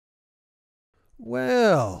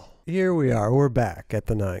Well, here we are. We're back at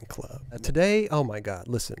the 9 Club. Today, oh my God,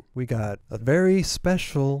 listen, we got a very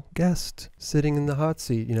special guest sitting in the hot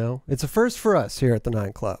seat, you know. It's a first for us here at the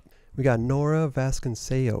 9 Club. We got Nora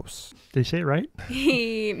Vasconcellos. Did you say it right?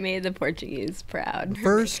 He made the Portuguese proud.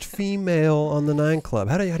 First female on the 9 Club.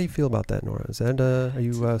 How do you feel about that, Nora? Is that, are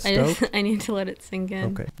you stoked? I need to let it sink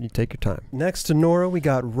in. Okay, you take your time. Next to Nora, we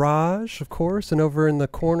got Raj, of course, and over in the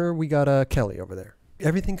corner, we got Kelly over there.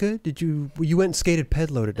 Everything good? You went and skated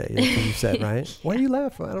Pedlo today, you said, right? Why do you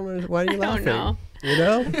laugh? I don't know. Why are you laughing? I don't know. You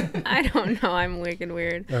know? I don't know. I'm wicked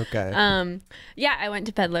weird. Okay. Yeah, I went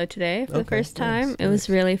to Pedlo today for the first time. Nice, it was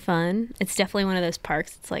really fun. It's definitely one of those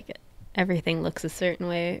parks. It's like everything looks a certain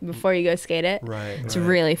way before you go skate it. Right. It's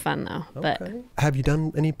really fun though. Okay. But have you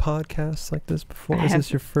done any podcasts like this before? Is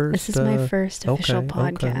this your first? This is my first official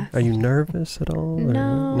podcast. Okay. Are you nervous at all?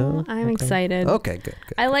 No, I'm excited. Okay, good.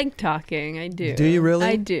 I like talking. I do. Do you really?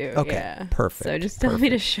 I do. Okay, yeah. perfect. So just tell me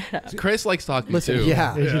to shut up. Chris likes talking Listen, too.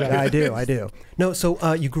 Yeah, I do. No,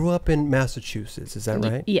 so you grew up in Massachusetts, is that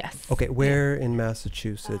right? Yes. Okay, where in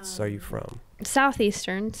Massachusetts are you from?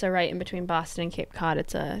 Southeastern, so right in between Boston and Cape Cod.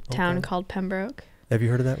 It's a town called Pembroke. Have you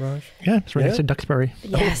heard of that, Raj? Yeah, it's right next to Duxbury.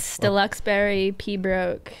 Yes, Deluxebury,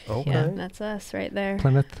 Pembroke. Okay. Yeah, that's us right there.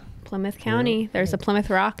 Plymouth County. There's a Plymouth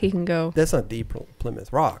Rock you can go. That's not the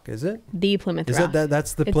Plymouth Rock, is it? The Plymouth Is Rock.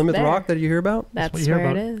 that's the It's Plymouth there. Rock that you hear about? That's what you hear where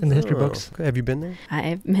about it is. in the history books. Okay. Have you been there?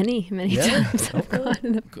 I've many times. I've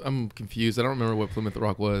gone. I'm confused. I don't remember what Plymouth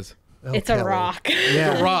Rock was. Oh, It's Kelly. a rock.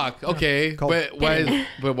 Yeah. A rock. Okay. But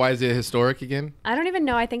why is it historic again? I don't even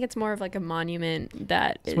know. I think it's more of like a monument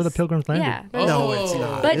that It's where the Pilgrims landed. Yeah. No, it's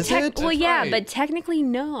not. But Is it? well, yeah, right. but technically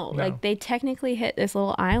no. Like they technically hit this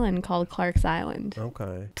little island called Clark's Island.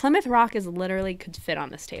 Okay. Plymouth Rock is literally could fit on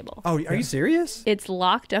this table. Oh, are you serious? It's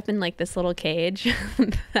locked up in like this little cage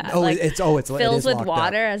that It's fills with locked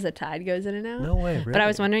water up. as the tide goes in and out. No way, really? But I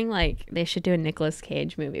was wondering, like, they should do a Nicolas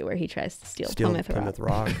Cage movie where he tries to steal Plymouth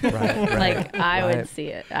Rock. Right. Like, I Right. would see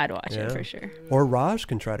it. I'd watch it for sure. Or Raj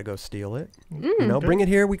can try to go steal it. You know, bring it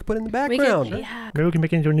here. We can put it in the We background. could, yeah. Maybe we can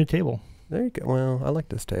make it into a new table. There you go. Well, I like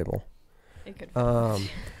this table. It could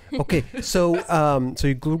Okay, so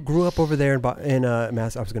you grew up over there in I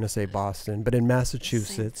was gonna say Boston, but in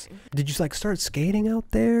Massachusetts. Did you like start skating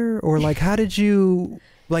out there, or like how did you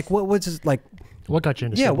like what was it like? What got you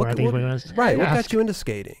into Yeah, skateboarding? I think what got you into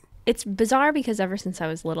skating? It's bizarre because ever since I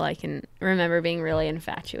was little, I can remember being really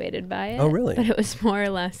infatuated by it. Oh, really? But it was more or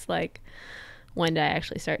less like, when did I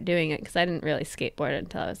actually start doing it? Because I didn't really skateboard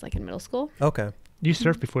until I was like in middle school. Okay. You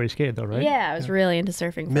surfed before you skated, though, right? Yeah, I was really into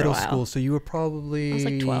surfing for Middle a while. school, so you were probably I was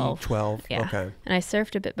like 12. 12. Yeah. Okay. And I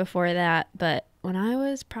surfed a bit before that, but when I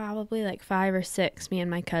was probably like 5 or 6, me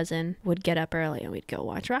and my cousin would get up early and we'd go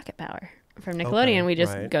watch Rocket Power from Nickelodeon. Okay, We'd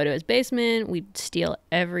just right. go to his basement. We'd steal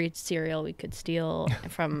every cereal we could steal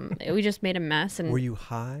from. We just made a mess. And Were you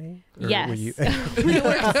high? Or yes, Were you... we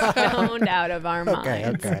were stoned out of our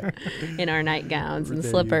minds in our nightgowns and There you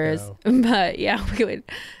slippers. go. But yeah, we would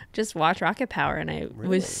just watch Rocket Power, and I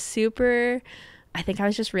was super. I think I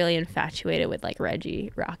was just really infatuated with like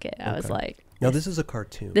Reggie Rocket. I was like, Now this is a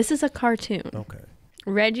cartoon. this is a cartoon. Okay.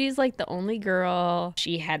 Reggie's like the only girl.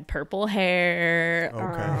 She had purple hair.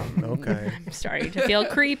 Okay. I'm starting to feel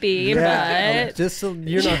creepy, Yeah, but just so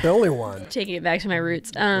you're not the only one. taking it back to my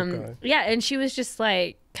roots. Yeah, and she was just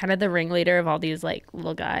like kind of the ringleader of all these like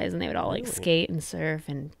little guys, and they would all like skate and surf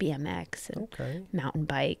and BMX and mountain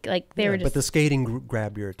bike. Like they were just. But the skating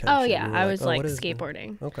grabbed your attention. Oh yeah, You were I was like what is this?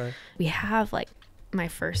 skateboarding. Okay. We have like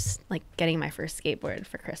getting my first skateboard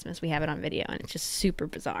for Christmas. We have it on video, and it's just super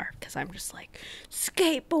bizarre because I'm just like,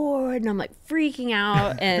 skateboard, and I'm like freaking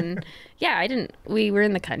out. And yeah, we were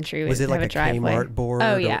in the country. Was it have like a driveway. Kmart board?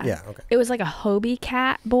 Oh or- yeah. Yeah. Okay. It was like a Hobie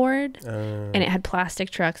Cat board, and it had plastic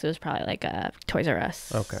trucks. It was probably like a Toys R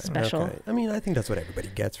Us special. Okay. I mean, I think that's what everybody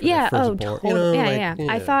gets for Yeah. their first Oh, board. totally. You know, yeah.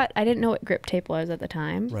 like, I didn't know what grip tape was at the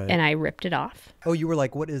time, Right. and I ripped it off. Oh, you were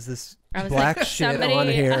like, what is this I was black like, shit on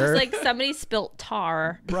here? I was like, somebody spilt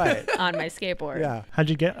tar Right. on my skateboard. Yeah. How'd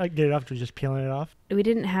you get it off? Just peeling it off? We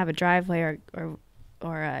didn't have a driveway or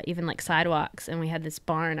even like sidewalks, and we had this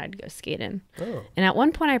barn I'd go skate in. Oh. And at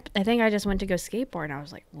one point, I think I just went to go skateboard, and I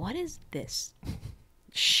was like, what is this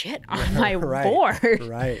shit on my board?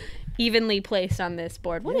 Right. evenly placed on this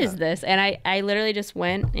board. What is this? And I literally just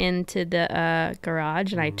went into the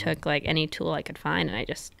garage and I took like any tool I could find and I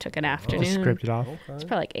just took an afternoon. Just scraped it off. Okay. It was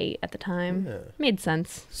probably like 8 at the time. Made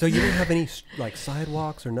sense. So you didn't have any like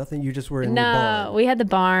sidewalks or nothing? You just were in the barn? No, we had the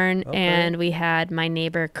barn and we had my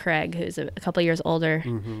neighbor Craig, who's a couple years older.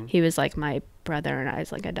 He was like my brother and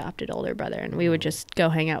I's like adopted older brother, and we would just go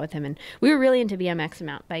hang out with him, and we were really into BMX and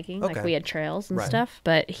mountain biking. Like we had trails and stuff,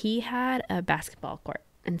 but he had a basketball court.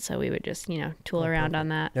 And so we would just, tool around on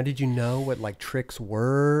that. Now, did you know what like tricks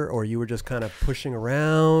were, or you were just kind of pushing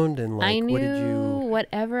around and like, I knew what did you?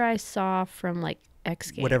 Whatever I saw from like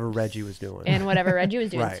X Games. Whatever Reggie was doing. And whatever Reggie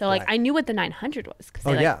was doing. Right, so like right. I knew what the 900 was because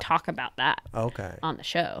they talk about that on the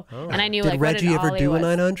show. Oh. And I knew did like Reggie what an ever ollie do was.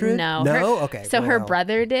 a 900? No. Okay. So her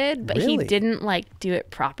brother did, but he Really? didn't like do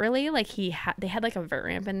it properly. Like they had like a vert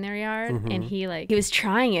ramp in their yard, and he was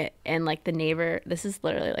trying it, and like the neighbor. This is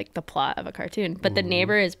literally like the plot of a cartoon. But the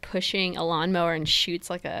neighbor is pushing a lawnmower and shoots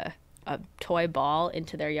like a toy ball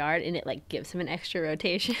into their yard, and it like gives him an extra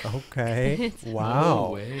rotation. Okay. Wow.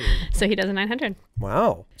 No way. So he does a 900.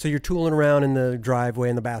 Wow. So you're tooling around in the driveway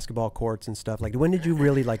and the basketball courts and stuff. Like, when did you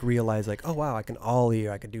really like realize like, oh wow, I can ollie,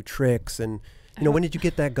 or I can do tricks, and when did you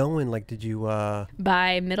get that going? Like, did you?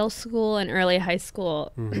 By middle school and early high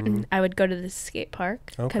school, I would go to the skate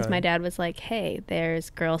park because my dad was like, "Hey, there's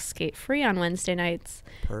girls skate free on Wednesday nights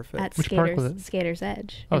Perfect. at Which park was it? Skater's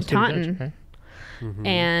Edge Oh, in Skater's Edge, Taunton." okay.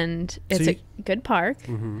 And it's a good park,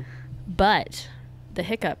 but the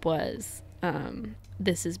hiccup was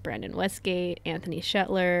this is Brandon Westgate, Anthony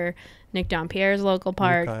Shetler, Nick Dompierre's local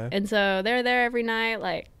park, and so they're there every night,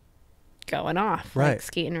 like going off, like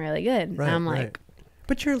skating really good. Right, and I'm like,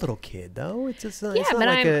 but you're a little kid though. It's just yeah, it's not but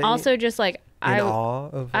like I'm also just like in awe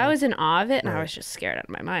of. I was in awe of it, and I was just scared out of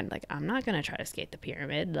my mind. Like, I'm not gonna try to skate the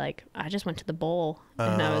pyramid. Like, I just went to the bowl,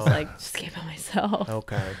 and I was like, skate by myself.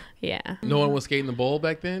 Okay. Yeah. No one was skating the bowl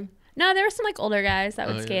back then? No, there were some like older guys that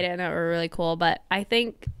would skate it and that were really cool. But I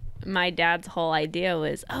think my dad's whole idea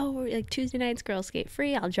was, we're like Tuesday nights, girls skate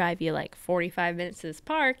free. I'll drive you like 45 minutes to this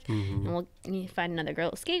park, and you find another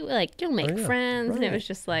girl to skate with. Like, you'll make friends. And it was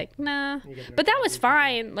just like, nah. But that was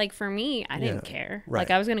fine. Like, for me, I didn't care. Right.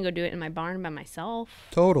 Like, I was gonna go do it in my barn by myself.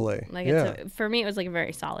 Totally. Like, for me, it was like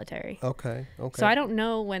very solitary. Okay. So I don't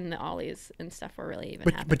know when the ollies and stuff were really even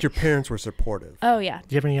happening. But your parents were supportive. Oh yeah.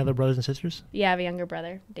 Do you have any other brothers and sisters? Yeah, I have a younger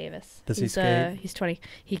brother, Davis. Does he skate? He's 20.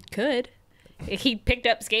 He could. He picked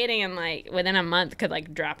up skating and like within a month could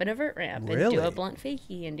like drop in a vert ramp and do a blunt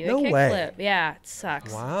fakie and do a kickflip. Yeah, it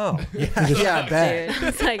sucks. Wow. Yeah, I bet. Dude,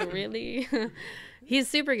 it's like really. He's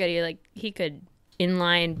super good. He could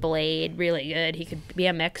inline blade really good. He could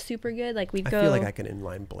BMX super good. Like we'd go. I feel like I can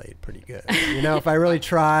inline blade pretty good. If I really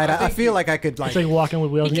tried, I feel like I could like. It's like walking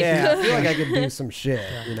with wheels. Yeah, I feel like I could do some shit.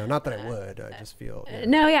 Not that I would. I just feel. Yeah.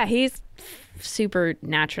 No, yeah, he's super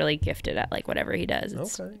naturally gifted at like whatever he does.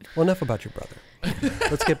 Okay. Well, enough about your brother.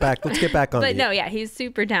 Let's get back on. But no, yeah, he's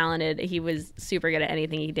super talented. He was super good at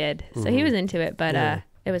anything he did, so he was into it. But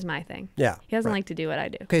it was my thing. Yeah. He doesn't like to do what I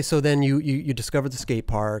do. Okay, so then you discovered the skate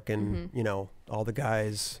park, and all the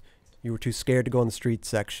guys. You were too scared to go in the street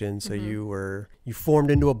section, so you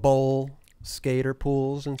formed into a bowl. Skater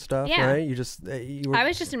pools and stuff, right? I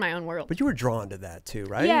was just in my own world. But you were drawn to that too,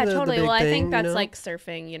 right? Yeah, the totally. big Well, I thing, think that's like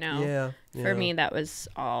surfing, Yeah. For me, that was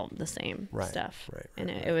all the same stuff. Right. And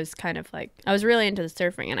it was kind of like, I was really into the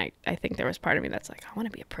surfing, and I think there was part of me that's like, I want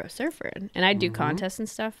to be a pro surfer. And I do contests and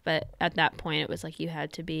stuff, but at that point, it was like you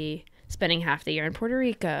had to be spending half the year in Puerto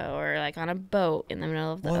Rico or like on a boat in the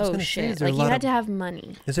middle of the ocean. Like you had to have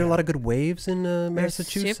money. Is there a lot of good waves in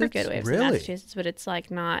Massachusetts? Super good waves in Massachusetts, but it's like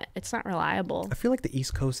it's not reliable. I feel like the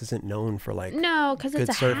East Coast isn't known for like because it's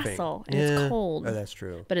a hassle and it's cold. Oh, that's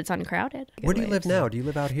true. But it's uncrowded. Where do you live now? Do you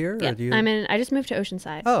live out here? Yeah, or do you... I just moved to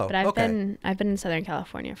Oceanside. Oh, but I've been in Southern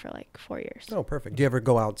California for like 4 years. Oh, perfect. Do you ever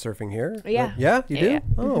go out surfing here? Yeah. Yeah, you do? Yeah.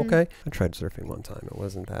 Oh, okay. I tried surfing one time. It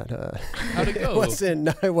wasn't that. How'd it go?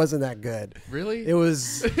 It wasn't that good. Really? It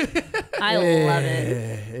was. I love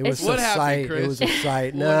it. It was What a happened, sight. Chris? It was a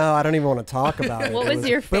sight. No, I don't even want to talk about it. What was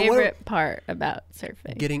your favorite part about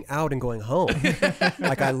surfing? Getting out and going home.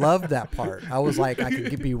 Like, I loved that part. I was like, I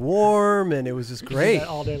could be warm, and it was just great.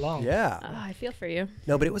 All day long. Yeah. Oh, I feel for you.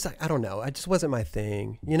 No, but it was like, I don't know. It just wasn't my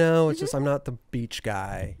thing. It's just, I'm not the beach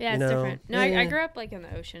guy. Yeah, it's different. No, I grew up like in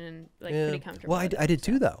the ocean and like pretty comfortable. Well, I did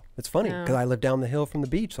too, though. It's funny because I lived down the hill from the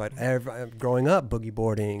beach. So growing up, boogie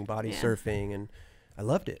boarding, body surfing, and I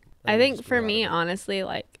loved it. I think for me, honestly,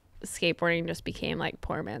 like skateboarding just became like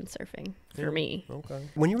poor man surfing for me. Okay.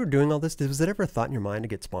 When you were doing all this, was it ever a thought in your mind to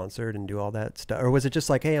get sponsored and do all that stuff? Or was it just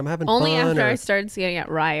like, hey, I'm having Only fun? after I started skating at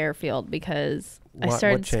Rye Airfield, because I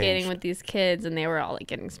started skating with these kids and they were all like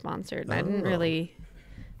getting sponsored. And I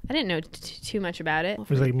didn't know too much about it. It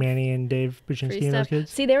was like Manny and Dave Buczynski and those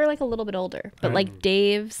kids? See, they were like a little bit older. But like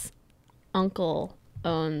Dave's uncle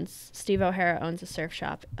Steve O'Hara owns a surf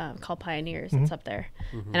shop called Pioneers. It's up there.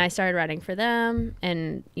 And I started riding for them.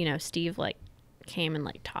 And, you know, Steve like came and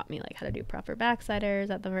like taught me like how to do proper backsideers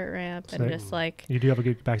at the vert ramp. And just like... You do have a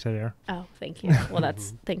good backside air. Oh, thank you. Well,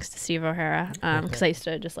 that's thanks to Steve O'Hara. Because I used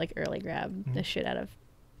to just like early grab the shit out of...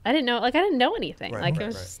 I didn't know anything. It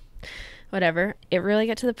was... Whatever. It really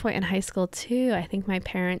got to the point in high school too. I think my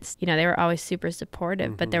parents, you know, they were always super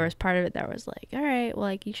supportive, but there was part of it that was like, all right, well,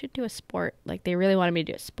 like you should do a sport. Like they really wanted me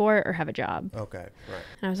to do a sport or have a job. Okay, right.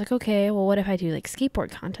 And I was like, okay, well, what if I do like skateboard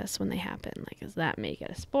contests when they happen? Like, does that make it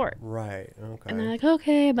a sport? Right. Okay. And they're like,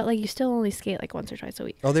 okay, but like you still only skate like once or twice a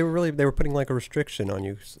week. Oh, they were putting like a restriction on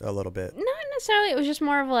you a little bit. Not necessarily. It was just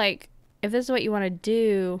more of like, if this is what you want to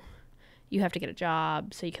do, you have to get a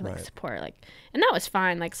job so you can like support like, and that was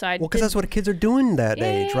fine. Like, so because that's what kids are doing that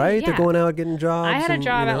age, right? They're going out getting jobs. I had a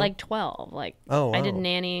job at like 12. Like, wow. I did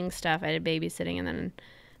nannying stuff. I did babysitting, and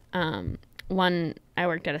then I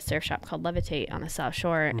worked at a surf shop called Levitate on the South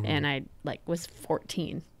Shore, and I like was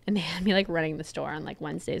 14. And they had me like running the store on like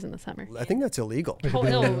Wednesdays in the summer. I think that's illegal. Oh,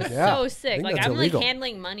 it was so sick. Like I'm illegal. like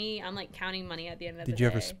handling money. I'm like counting money at the end of the day. Did you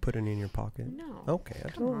ever put any in your pocket? No. Okay. I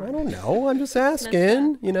don't know. I'm just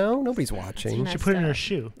asking. You know, nobody's watching. She put it in her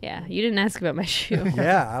shoe. Yeah. You didn't ask about my shoe.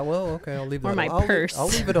 Yeah. Well, okay. I'll leave it or alone. my purse. I'll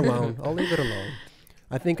leave it alone. I'll leave it alone.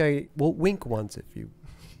 I think I will wink once if you.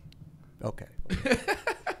 Okay.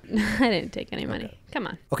 I didn't take any money. Come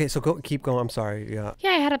on. Okay, so keep going. I'm sorry. Yeah. Yeah,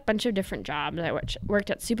 I had a bunch of different jobs. I worked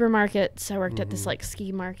at supermarkets. I worked at this like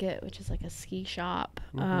ski market, which is like a ski shop.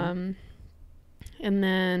 And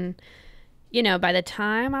then, you know, by the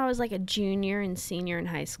time I was like a junior and senior in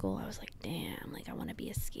high school, I was like, damn, like I want to be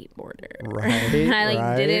a skateboarder. Right.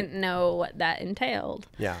 I didn't know what that entailed.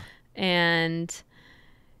 Yeah. And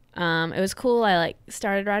it was cool. I like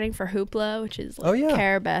started riding for Hoopla, which is like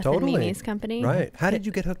Cara Beth and Mimi's company. Right. How did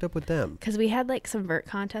you get hooked up with them? Because we had like some vert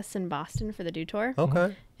contests in Boston for the Do Tour.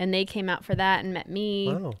 Okay. And they came out for that and met me.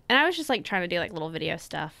 Wow. And I was just like trying to do like little video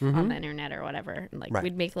stuff on the internet or whatever. And like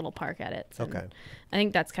we'd make little park edits. Okay. I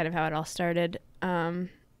think that's kind of how it all started.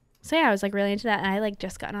 So yeah, I was like really into that. And I like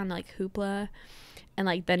just gotten on like Hoopla. And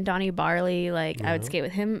like then Donnie Barley, like I would skate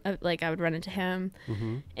with him, like I would run into him,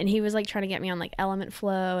 and he was like trying to get me on like Element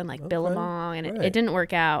Flow and like Billabong, and it didn't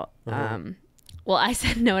work out. Well, I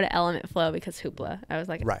said no to Element Flow because Hoopla. I was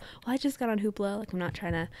like, well, I just got on Hoopla, like I'm not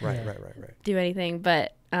trying to do anything.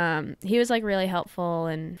 But he was like really helpful.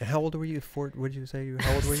 And how old were you? What did you say?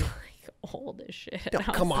 How old were you? Old as shit. Oh,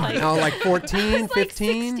 come on, now like 14,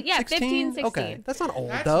 15, like 15, 16. Okay, that's not old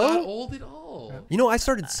That's though. not old at all. You know, I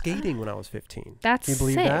started skating when I was 15. That's Can you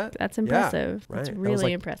believe sick. that? That's impressive. Yeah, That's that really was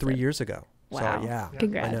like impressive. 3 years ago. Wow. So, yeah.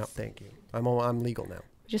 Congrats. I know. Thank you. I'm legal now.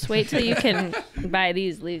 Just wait till you can buy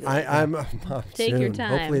these legally. I'm Take soon. your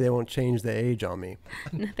time. Hopefully they won't change the age on me.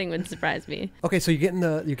 Nothing would surprise me. Okay, so you're getting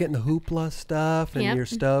the Hoopla stuff, and you're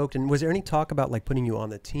stoked. And was there any talk about like putting you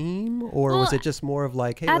on the team, or was it just more of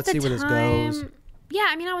like, hey, let's see where this goes? Yeah,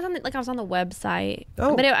 I mean, I was on the website,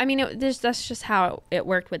 but that's just how it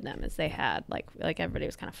worked with them. Is they had like everybody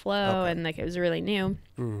was kind of flow, and like it was really new.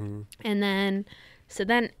 And then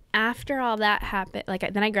after all that happened,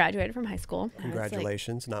 like then I graduated from high school.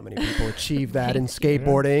 Congratulations! Not many people achieve that in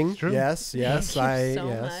skateboarding. Yes,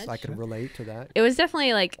 I much. can relate to that. It was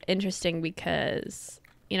definitely like interesting because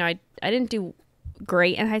you know I didn't do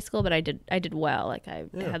great in high school, but I did well. Like I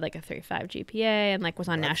had like a 35 GPA and like was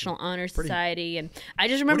on National Honor Society, and I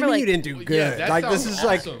just remember what do you like mean you didn't do good. Yeah, like this is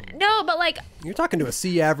awesome. like no, but like you're talking to a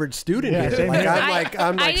C average student here. Same Like here.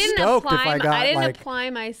 I'm stoked if I got I didn't like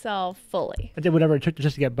apply myself fully. I did whatever it took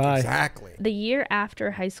just to get by. Exactly. The year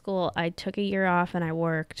after high school, I took a year off and I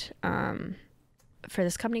worked for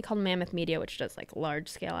this company called Mammoth Media, which does like large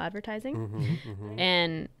scale advertising,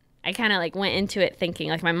 and I kind of like went into it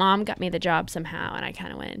thinking like my mom got me the job somehow, and I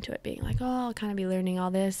kind of went into it being like, oh, I'll kind of be learning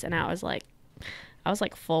all this, and I was like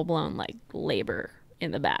full blown like labor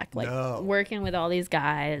in the back, like working with all these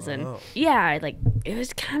guys, and like it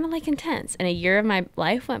was kind of like intense. And a year of my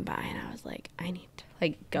life went by, and I was like, I need to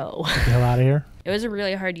like go. Get the hell out of here. It was a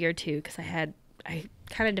really hard year too because I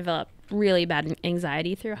kind of developed really bad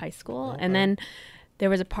anxiety through high school, and then there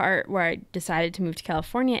was a part where I decided to move to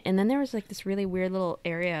California, and then there was like this really weird little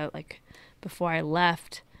area like before I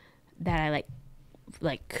left that I like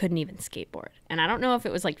like couldn't even skateboard. And I don't know if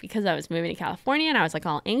it was like because I was moving to California and I was like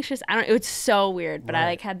all anxious. It was so weird, but I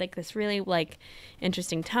like had like this really like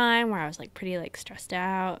interesting time where I was like pretty like stressed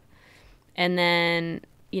out. And then,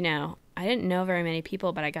 you know, I didn't know very many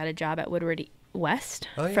people, but I got a job at Woodward West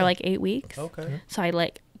for like 8 weeks. Okay. So I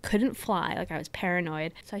like couldn't fly. Like I was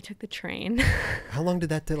paranoid. So I took the train. How long did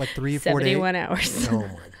that take? Like 3 or 4 days? 71 hours. Oh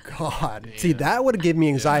my God. Yeah. See, that would give me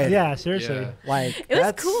anxiety. Yeah, seriously. Yeah. Like It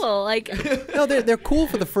was cool. Like no, they're cool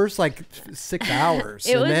for the first like 6 hours.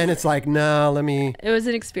 Then it's like, no, let me. It was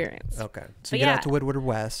an experience. Okay. So you get out to Woodward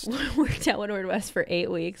West. Worked at Woodward West for 8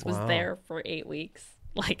 weeks. Was there for 8 weeks.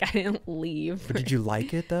 Like I didn't leave. But did you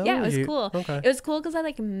like it though? Yeah, it was cool. Okay. It was cool because I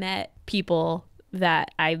like met people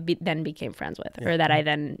that I then became friends with, or that I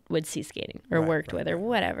then would see skating or worked with or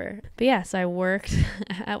whatever. But yeah, so I worked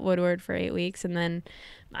at Woodward for 8 weeks, and then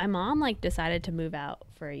my mom like decided to move out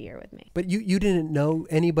for a year with me. But you didn't know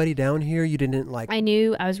anybody down here? You didn't like?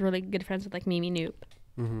 I was really good friends with like Mimi Noop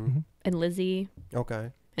and Lizzie. Okay.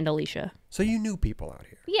 And Alicia. So you knew people out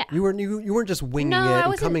here? Yeah. You weren't just winging it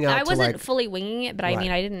and coming out. I wasn't to like, fully winging it, but I mean,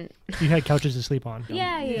 I didn't. You had couches to sleep on.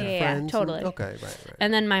 Yeah, totally. Okay, right.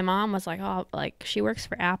 And then my mom was like, oh, like she works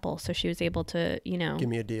for Apple, so she was able to, you know. Give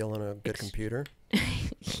me a deal on a good computer.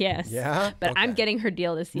 Yes. Yeah? But Okay. I'm getting her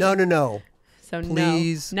deal this year. No. So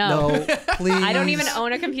please, no, please. I don't even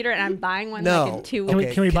own a computer, and I'm buying one like in 2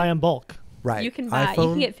 weeks. Can we buy in bulk? Right. You can buy. You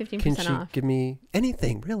can get 15% can she off. Give me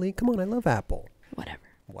anything, really? Come on, I love Apple. Whatever.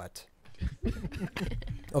 What?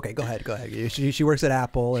 Okay, go ahead. She works at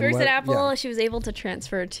Apple. She works at Apple. Yeah. She was able to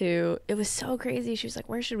transfer to. It was so crazy. She was like,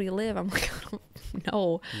 "Where should we live?" I'm like, "I don't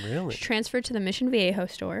know." Really? She transferred to the Mission Viejo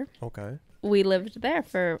store. Okay. We lived there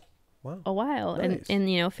for a while, Nice. and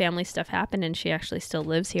you know, family stuff happened, and she actually still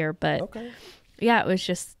lives here. But okay. Yeah, it was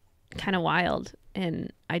just kind of wild,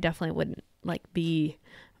 and I definitely wouldn't like be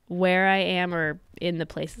where I am or in the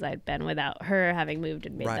places I'd been without her having moved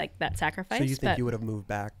and made like that sacrifice. So you think you would have moved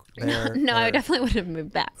back there? No, I definitely would have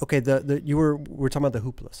moved back. Okay, we're talking about the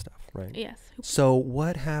Hoopla stuff, right? Yes. So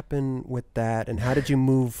what happened with that, and how did you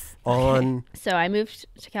move on? So I moved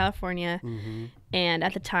to California, and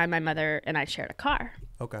at the time, my mother and I shared a car.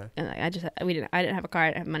 Okay. And I didn't have a car. I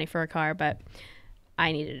didn't have money for a car, but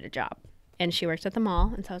I needed a job. And she worked at the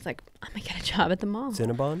mall, and so I was like, I'm gonna get a job at the mall.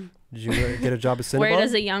 Cinnabon? Did you get a job at Cinnabon? Where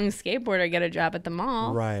does a young skateboarder get a job at the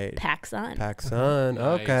mall? Right. PacSun. PacSun.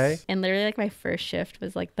 Nice. Okay. And literally, like my first shift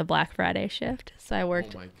was like the Black Friday shift. So I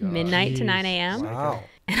worked midnight to 9 a.m. Wow.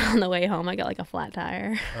 And on the way home, I got like a flat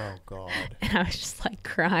tire. Oh God. And I was just like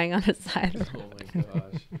crying on the side of the road. Oh my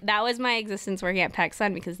gosh. That was my existence working at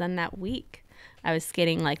PacSun, because then that week I was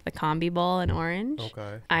skating like the Combi Bowl in Orange.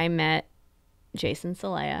 Okay. I met Jason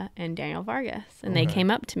Salea and Daniel Vargas, and they came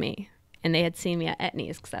up to me, and they had seen me at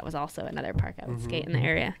Etnies, because that was also another park I would skate in the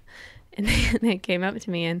area. And they came up to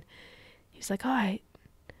me, and he was like, "Oh, I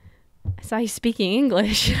saw you speaking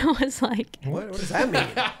English." And I was like, What does that mean?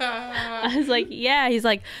 I was like, "Yeah." He's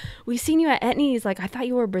like, "We seen you at Etnies. Like, I thought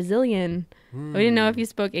you were Brazilian. We didn't know if you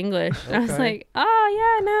spoke English." And I was like,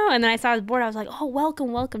 "Oh yeah, no." And then I saw his board. I was like, "Oh,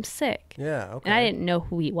 welcome, sick." Yeah. Okay. And I didn't know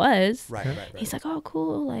who he was. Right. He's like, "Oh,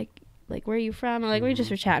 cool. Like, where are you from?" And like, we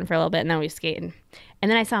just were chatting for a little bit, and then we were skating.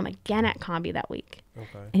 And then I saw him again at Combi that week.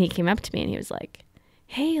 Okay. And he came up to me, and he was like,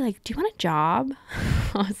 "Hey, like, do you want a job?"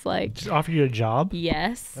 I was like, Just offer you a job?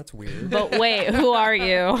 "Yes." That's weird. But wait, who are you?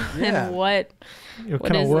 Yeah. And what What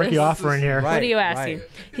kind of is work this? you offering here? Right. are you asking?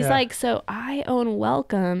 He's like, "So I own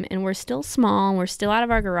Welcome, and we're still small, and we're still out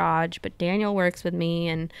of our garage, but Daniel works with me,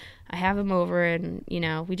 and I have him over, and you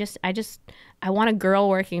know, I want a girl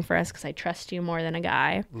working for us because I trust you more than a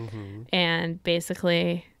guy." And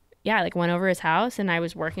basically, yeah, I like went over his house, and I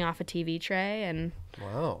was working off a TV tray, and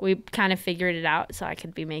Wow. we kind of figured it out so I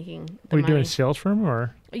could be making the Were you money. doing sales for him,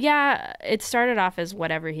 or? Yeah, it started off as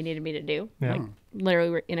whatever he needed me to do. Yeah. Like literally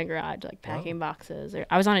we're in a garage, like packing boxes. Or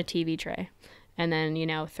I was on a TV tray. And then, you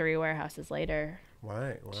know, 3 warehouses later.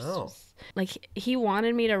 Right. Wow. Like he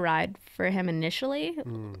wanted me to ride for him initially,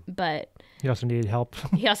 but You also needed help.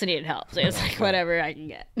 he also needed help. So it was like whatever I can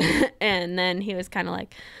get. And then he was kind of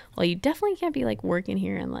like, "Well, you definitely can't be like working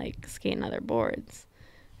here and like skating other boards."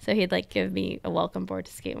 So he'd like give me a welcome board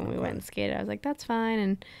to skate when we went and skated. I was like, "That's fine."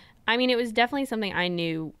 And I mean, it was definitely something I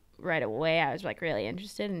knew right away I was like really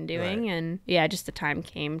interested in doing. Right. And yeah, just the time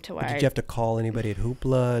came to where Did you have to call anybody at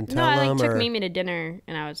Hoopla and tell no, I them? like took or? Mimi to dinner,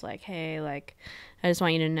 and I was like, "Hey, like, I just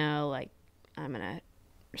want you to know, like, I'm gonna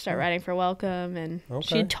start riding for Welcome," and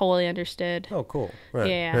she totally understood. Oh, cool. Right.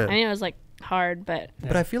 Yeah. I mean, it was like hard, but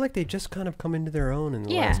But I feel like they just kind of come into their own in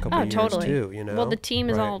the last couple of years totally. too. You know. Well, the team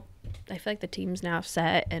is Right. all. I feel like the team's now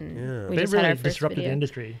set, and we They just had really our first disrupted video. the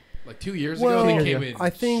industry. Like 2 years Well, ago, they came in. I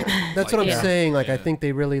think that's what I'm Yeah. saying. Like, I Yeah. think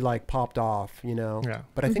they really like popped off, you know. Yeah.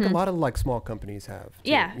 But I think a lot of like small companies have.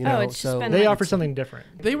 Too, Yeah. You know? Oh, it's just been They like, offer something different.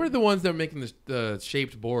 They were the ones that were making the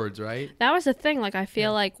shaped boards, right? that was the thing. Like I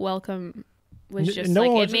feel like Welcome was N- just no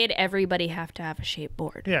like one it was- made everybody have to have a shape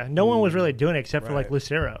board. Yeah, no one was really doing it except for like Right.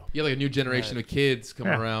 Lucero. Yeah, like a new generation of kids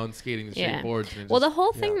coming Yeah. around skating the Yeah. shaped boards. And Well, the just-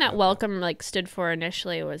 whole thing yeah, that yeah. Welcome like stood for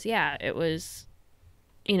initially was it was,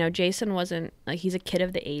 you know, Jason wasn't like he's a kid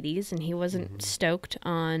of the '80s and he wasn't stoked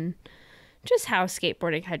on just how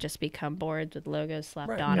skateboarding had just become boards with logos slapped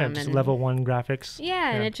Right. on Yeah, them just and level 1 graphics. yeah,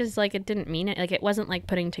 and Yeah. it just like it didn't mean it. Like it wasn't like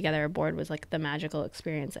putting together a board was like the magical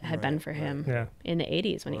experience it had been Right, for right. him Yeah, in the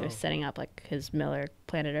 '80s when he Wow. was setting up like his Miller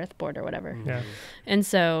Planet Earth board or whatever. yeah. And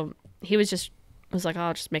so he was like, oh,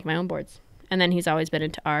 I'll just make my own boards. And then he's always been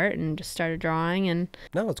into art and just started drawing. And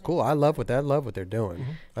No, it's cool. I love what they're doing.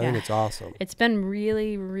 I think Yeah. it's awesome. it's been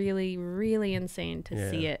really, really, really insane to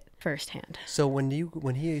see Yeah. it firsthand. So when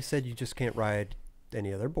he said you just can't ride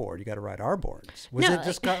any other board, you got to ride our boards. Was No, it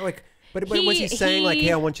just got like? But was he- he saying like, he-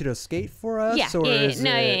 hey, I want you to skate for us? Yeah, Or yeah, is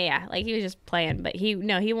no, it, yeah. Like he was just playing, but he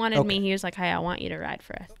wanted me. He was like, hey, I want you to ride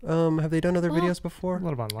for us. Have they done other Well, videos before? A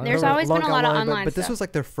lot of online. There's I don't know, always been a lot of but- online But this stuff. was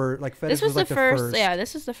like their first. Like FedEx This was like the their first. Yeah,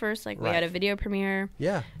 this was the first. Like we had Right. a video premiere.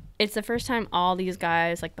 Yeah. It's the first time all these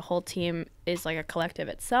guys, like the whole team, is like a collective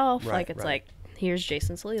itself. Right, like it's right. like here's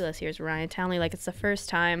Jason Salilas, here's Ryan Townley. Like it's the first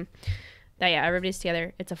time that everybody's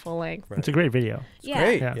together. It's a full length. It's a great video. Yeah.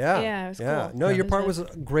 Great. Yeah. Yeah. Yeah, it was cool. No, Yeah. your It part was was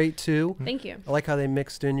great too. Thank you. I like how they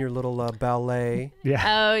mixed in your little ballet. Yeah.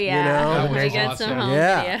 Oh yeah, know? we That got was some awesome. home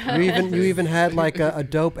Yeah, video. you even had like a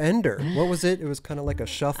dope ender. What was it? It was kind of like a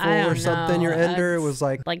shuffle I or don't something. know. Your ender. It It's- was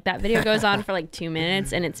like Like that video goes on for like 2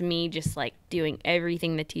 minutes, and it's me just like doing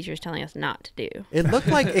everything the teacher's telling us not to do. it looked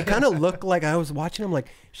like it kind of looked like I was watching. I'm like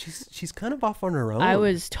she's kind of off on her own. I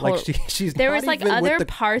was like told she's there not was like even with other the-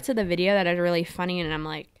 parts of the video that are really funny, and I'm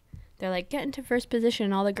like, they're like get into first position,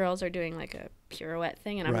 and all the girls are doing like a pirouette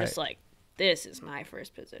thing, and I'm Right. just like, this is my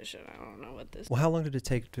first position. I don't know what this. Well, how long did it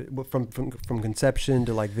take from conception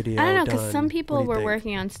to like video? I don't know, because done? some What people do you were think?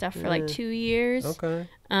 working on stuff for like Yeah. 2 years. Okay.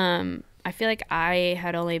 I feel like I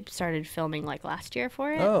had only started filming like last year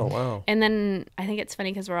for it. Oh wow. And then I think it's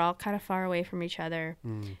funny because we're all kind of far away from each other,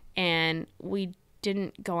 Mm. and we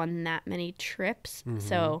didn't go on that many trips. Mm-hmm.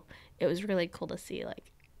 So it was really cool to see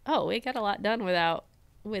like, oh, we got a lot done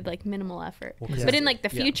with like minimal effort. Well, 'cause But in like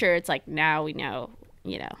the yeah. future, it's like now we know,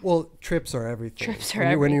 you know. Well, trips are everything. Trips are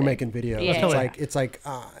when you're everything. making videos. Yeah. It's like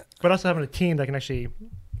But also having a team that can actually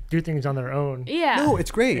do things on their own. Yeah. no,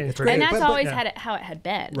 it's great. And It's for- great. And that's but, always yeah. had it how it had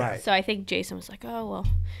been. Right. So I think Jason was like, oh, well,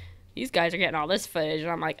 these guys are getting all this footage.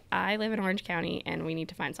 And I'm like, I live in Orange County and we need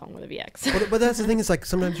to find someone with a VX. but that's the thing is like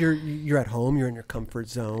sometimes you're at home, you're in your comfort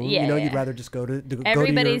zone. Yeah, you know, you'd yeah. rather just go to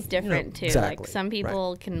Everybody's go to your, different too. Exactly. Like some Right.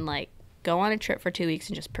 people can like go on a trip for 2 weeks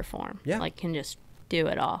and just perform. Yeah. Like can just do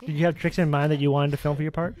it all. Did you have tricks in mind that you wanted to film for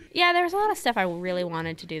your part? Yeah, there was a lot of stuff I really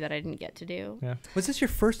wanted to do that I didn't get to do. Yeah. Was this your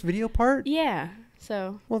first video part? Yeah.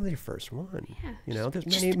 So Well, your first one. Yeah, You know, there's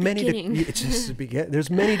just many, the many. beginning. It's just the begin.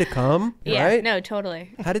 There's many to come, yeah, right? no,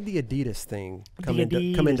 totally. How did the Adidas thing come The into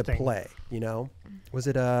Adidas thing. play? You know, was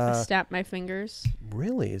it I snapped my fingers.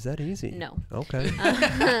 really? Is that easy? No. Okay.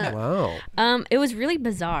 Wow. It was really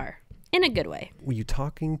bizarre in a good way. Were you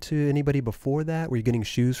talking to anybody before that? Were you getting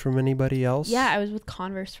shoes from anybody else? Yeah, I was with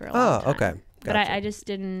Converse for a Oh, long time. okay. But Gotcha. I just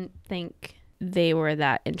didn't think they were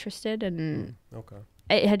that interested, and Okay.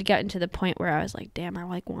 it had gotten to the point where I was like, damn, I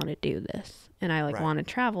like want to do this, and I like Right. want to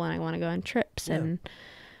travel, and I want to go on trips, Yeah. and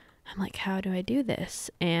I'm like, how do I do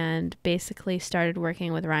this? And basically started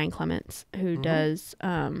working with Ryan Clements, who does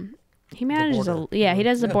he manages border. he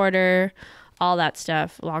does the Yeah. border, all that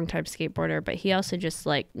stuff, longtime skateboarder, but he also just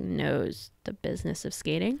like knows the business of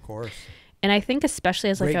skating. Of course. And I think especially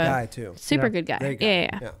as like Great a guy too. super Yeah. good guy. Great guy.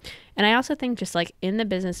 Yeah. And I also think just like in the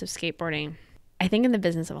business of skateboarding, I think in the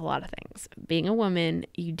business of a lot of things, being a woman,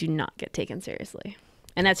 you do not get taken seriously.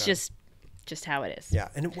 And that's Okay. just how it is. Yeah.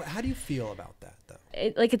 And how do you feel about that though?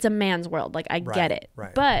 Like it's a man's world. Like I Right, get it.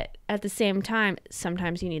 right. But at the same time,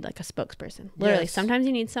 sometimes you need like a spokesperson. Literally, Yes. sometimes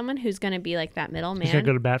you need someone who's going to be like that He's gonna middleman.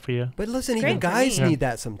 go to bat for you. But listen, Great even for guys me. need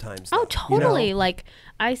that sometimes. Oh, though, you know? totally. Like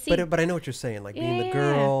I see. But I know what you're saying. Like being the Yeah.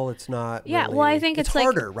 girl, it's not. Yeah, really- well, I think it's like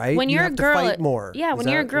harder, right? when You you're have a to girl, fight more. Yeah, Is when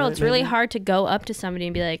you're a that girl, right, it's really maybe? hard to go up to somebody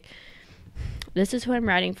and be like, "This is who I'm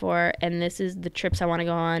writing for, and this is the trips I want to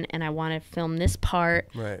go on, and I want to film this part."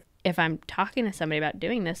 Right. If I'm talking to somebody about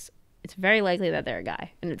doing this, it's very likely that they're a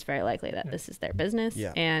guy, and it's very likely that this is their business,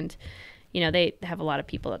 Yeah. and you know they have a lot of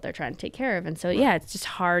people that they're trying to take care of, and so yeah, it's just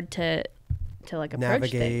hard to like approach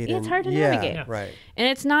navigate. things. Yeah, it's hard to yeah, navigate. Right. And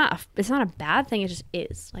it's not a bad thing. It just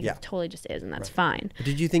is. Like Yeah. it totally just is, and that's Right. fine. But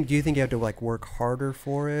do you think you have to like work harder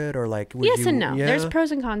for it, or like would Yes you, and no. Yeah? There's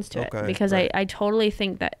pros and cons to Okay, it because right. I totally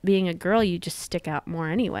think that being a girl, you just stick out more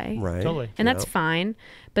anyway. Right. Totally. And that's fine.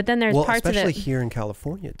 But then there's well, parts of especially it. here in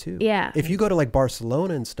California too. Yeah. If you go to like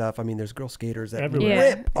Barcelona and stuff, I mean, there's girl skaters that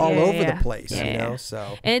Everywhere. rip all Yeah, over yeah. the place, Yeah, you yeah. know.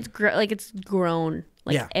 So And it's it's grown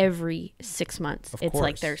like Yeah. every 6 months. Of It's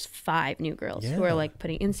like course. there's 5 new girls who Yeah. are like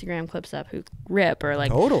putting Instagram clips up who rip or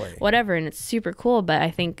like totally. whatever, and it's super cool. But I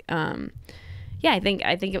think, I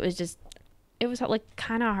think it was like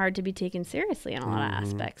kind of hard to be taken seriously in a lot of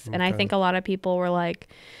aspects. And I okay. think a lot of people were like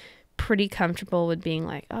pretty comfortable with being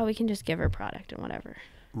like, oh, we can just give her product and whatever.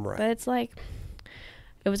 Right. But it's like,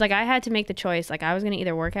 it was like I had to make the choice. Like I was going to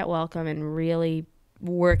either work at Welcome and really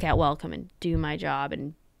work at Welcome and do my job.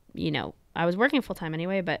 And, you know, I was working full time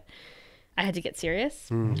anyway, but I had to get serious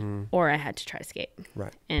or I had to try skate.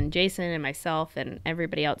 Right. And Jason and myself and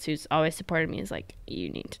everybody else who's always supported me is like, you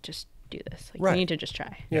need to just do this. Like Right. you need to just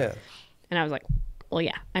try. Yeah. And I was like, well,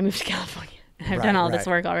 yeah, I moved to California. I've Right, done all right. this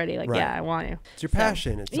work already. Like, Right. yeah, I want to. It's your So-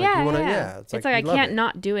 passion. It's like Yeah, you want to. yeah. Yeah. It's like you I love can't it.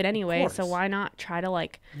 not do it anyway. So course. why not try to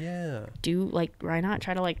like Yeah. why not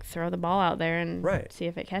try to like throw the ball out there and Right. see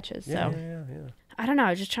if it catches. Yeah. So Yeah. I don't know.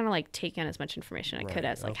 I was just trying to like take in as much information I could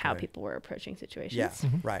Right, as like how okay. people were approaching situations. Yeah.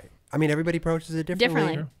 Right. I mean, everybody approaches it differently.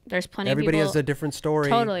 Differently. There's plenty Everybody of people. has a different story.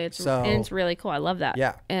 Totally. And so it's really cool. I love that.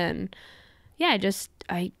 Yeah. And yeah,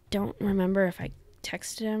 I don't remember if I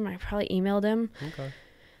texted him. I probably emailed him okay.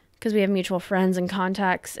 because we have mutual friends and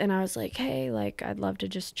contacts. And I was like, hey, like, I'd love to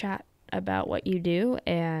just chat about what you do.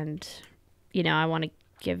 And, you know, I want to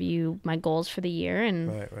give you my goals for the year.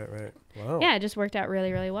 And Right. Wow. yeah, it just worked out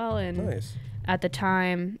really, really well. And Nice. at the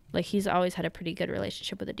time, like he's always had a pretty good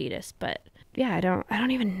relationship with Adidas, but yeah, I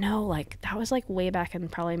don't even know. Like that was like way back in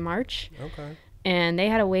probably March. Okay. And they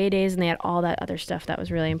had away days and they had all that other stuff that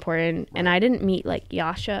was really important. And I didn't meet like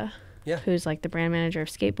Yasha, Yeah. who's like the brand manager of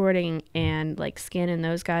skateboarding and like Skin and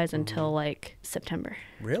those guys until like September.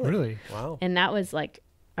 Really? Wow. And that was like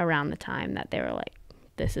around the time that they were like,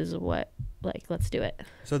 this is what, like, let's do it.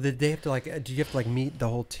 So did they have to like? Did you have to like meet the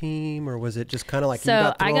whole team, or was it just kind of like So you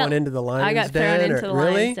got I thrown got- into the lion's I got den? thrown or- into the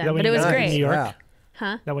really? lion's den, That but when it you was guys went great. to New York? Yeah.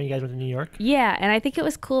 Huh? That when you guys went to New York? Yeah, and I think it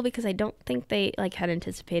was cool because I don't think they like had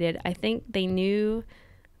anticipated. I think they knew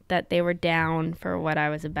that they were down for what I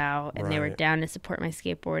was about and they were Right. down to support my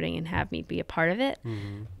skateboarding and have me be a part of it.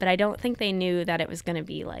 Mm-hmm. But I don't think they knew that it was going to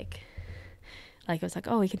be like it was like,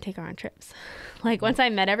 oh, we can take her on trips. Like once I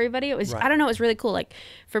met everybody, it was, Right. I don't know, it was really cool. Like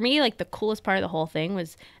for me, like the coolest part of the whole thing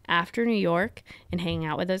was after New York and hanging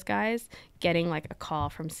out with those guys, getting like a call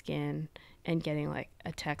from Skin and getting like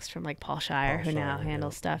a text from like Paul Shire, who now Shire,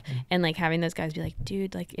 handles stuff, and like having those guys be like,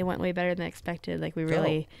 dude, like it went way better than expected. Like we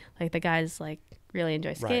really, like the guys like really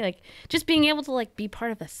enjoy skate. Right. Like just being able to like be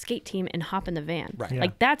part of a skate team and hop in the van. Right. Yeah.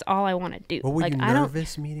 Like that's all I want to do. Well, were like you I don't.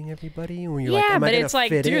 nervous meeting everybody? When you're Yeah, like, am I but gonna it's like,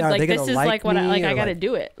 fit in? dude, Are like they this gonna is like what me? I Or, got to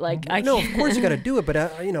do it. Like I No, can't. of course you got to do it,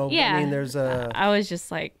 but you know, Yeah. I mean, there's a. I was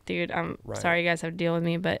just like, dude, I'm Right. sorry you guys have to deal with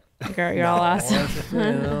me, but you're all awesome.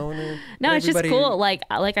 No, it's just everybody- cool. Like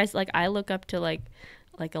I look up to like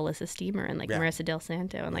Alyssa Steamer and like Yeah. Marissa Del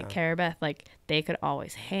Santo and like Cara Beth. Like they could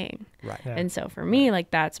always hang. Right. Yeah. And so for me,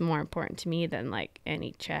 like that's more important to me than like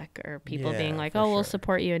any check or people Yeah, being like, for oh, we'll sure.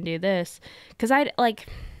 support you and do this. Because I like,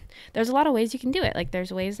 there's a lot of ways you can do it. Like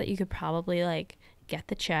there's ways that you could probably like get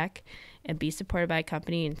the check and be supported by a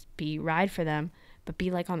company and be ride for them, but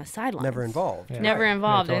be like on the sidelines. Never involved. Yeah. Never Right.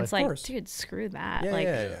 involved. Yeah, And it's totally. Of like, course. dude, screw that. Yeah, like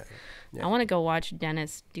yeah. I want to go watch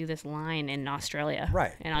Dennis do this line in Australia.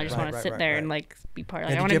 Right. And I just Right, want to right, sit right, there right. and like be part. Like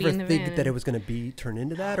I And want did to you be in ever the think van. that it was going to be turn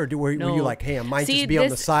into that, or were you No. like, hey, I might See, just be on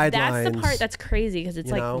the sidelines? That's the part that's crazy because it's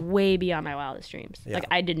you like know? way beyond my wildest dreams. Yeah. Like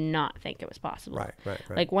I did not think it was possible. Right.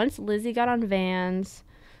 Like once Lizzie got on Vans,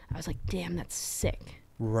 I was like, damn, that's sick.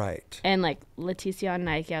 Right. And like Leticia on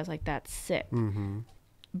Nike, I was like, that's sick. Mm-hmm.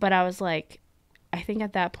 But I was like, I think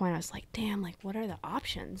at that point I was like, damn, like what are the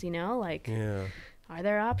options? You know, like Yeah. are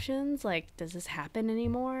there options? Like, does this happen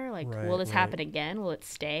anymore? Like, Right, will this right. happen again? Will it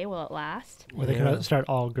stay? Will it last? Were they going to start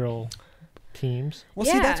all girl teams? Well,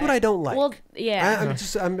 see, that's what I don't like. Well, yeah.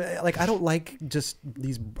 I'm like, I don't like just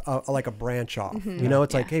these like a branch off. You know,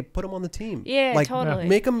 it's like, hey, put them on the team. Yeah, like, totally.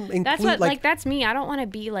 Make them include. That's what, like, that's me. I don't want to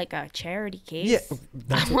be like a charity case. Yeah,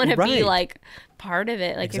 that's I want to be right. like part of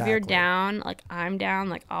it. Like, if you're Exactly. down, like I'm down,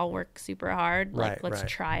 like I'll work super hard. Like, Right, let's right.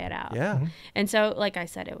 try it out. Yeah. And so, like I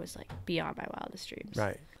said, it was like beyond my wildest dreams.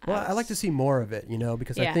 Right. Well, I like to see more of it, you know,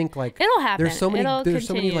 because I Yeah. think like It'll happen. there's so many It'll like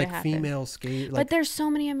continue to like happen. female skate But like there's so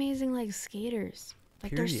many amazing like skaters.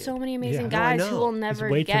 Like Period. there's so many amazing Yeah. No, I guys who know. will There's never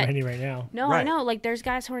way too get. many right now. No, Right. I know. Like there's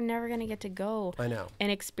guys who are never gonna get to go I know.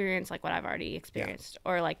 and experience like what I've already experienced,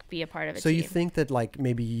 or like be a part of a So team. you think that like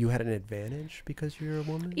maybe you had an advantage because you're a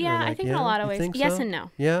woman? Or, Yeah, I like, think in a lot of You ways. think Yes so? and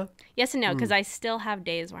no. Yeah. Yes and no, because I still have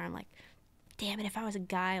days where I'm like, damn it, if I was a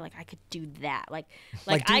guy, like I could do that. Like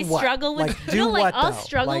do I what? struggle with Like, do no, like what, I'll though?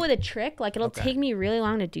 struggle Like- with a trick. Like it'll Okay. take me really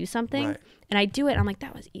long to do something. Right. And I do it, and I'm like,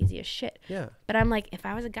 that was easy as shit. Yeah. But I'm like, if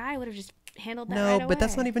I was a guy, I would have just handled that No, right but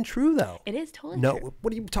that's away. not even true though. It is totally No, true.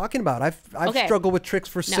 what are you talking about? I've Okay. struggled with tricks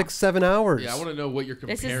for No. 6-7 hours. Yeah, I want to know what you're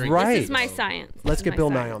This comparing. is Right. this is my science. This Let's is get my Bill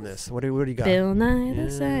Nye science. on this. What do you got? Bill Nye, the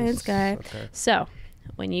Yes. science guy. Okay. So,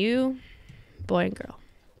 when you, boy and girl,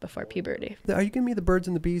 before puberty, Are you giving me the birds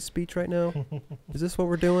and the bees speech right now? Is this what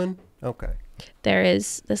we're doing? Okay. there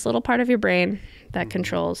is this little part of your brain that Mm-hmm.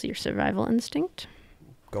 controls your survival instinct,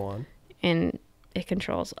 Go on. and it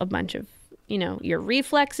controls a bunch of, your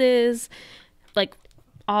reflexes, like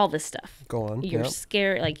all this stuff. Go on. You're Yep.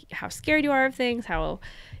 scared, like how scared you are of things, how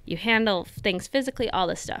you handle things physically, all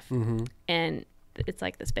this stuff. Mm-hmm. And it's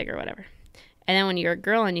like this big or whatever. And then when you're a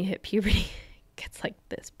girl and you hit puberty, it gets like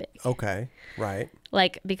this big. Okay. Right.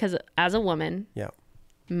 Like, because as a woman, Yeah.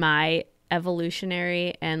 my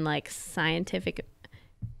evolutionary and like scientific,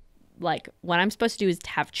 like what I'm supposed to do is to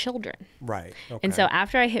have children. Right. Okay. And so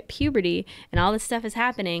after I hit puberty and all this stuff is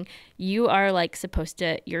happening, you are like supposed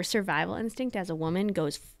to, your survival instinct as a woman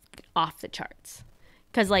goes off the charts.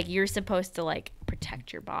 Cause like you're supposed to like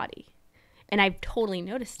protect your body. And I've totally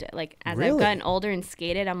noticed it. Like as I've Really? gotten older and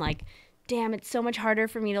skated, I'm like, damn, it's so much harder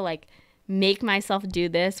for me to like make myself do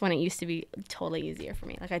this when it used to be totally easier for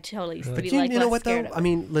me. Like I totally used to But be you, like you know less what though? scared of I it.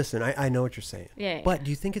 mean, listen, I know what you're saying. Yeah, But yeah. do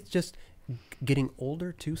you think it's just getting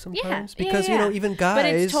older too sometimes? Yeah, Because yeah, yeah. even guys. But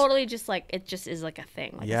it's totally just like, it just is like a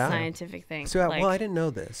thing, like Yeah. a scientific thing. So like, well, I didn't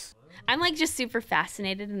know this. I'm like just super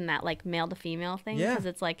fascinated in that like male to female thing, Yeah. because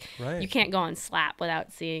it's like Right. you can't go on Slap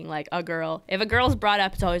without seeing like a girl. If a girl's brought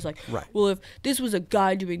up, it's always like, Right. well, if this was a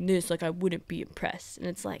guy doing this, like I wouldn't be impressed. And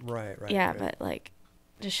it's like, Right. Right. yeah, right. but like,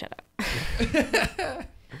 just shut up.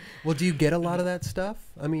 Well, do you get a lot of that stuff?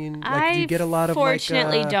 I mean, like, I do you get a lot of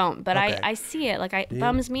fortunately like, don't, but okay. I see it. Like, it you?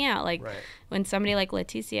 bums me out. Like Right. when somebody like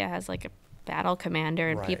Leticia has like a battle commander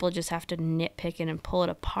and Right. people just have to nitpick it and pull it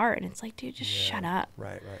apart, and it's like, dude, just shut up.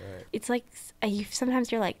 Right. Right. Right. It's like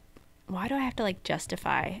sometimes you're like, why do I have to like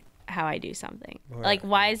justify how I do something? Right. Like,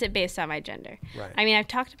 why is it based on my gender? Right. I mean, I've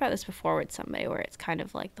talked about this before with somebody where it's kind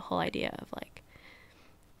of like the whole idea of like,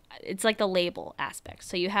 it's like the label aspect.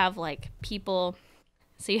 So you have like people,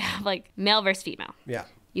 so you have like male versus female. Yeah.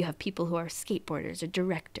 You have people who are skateboarders or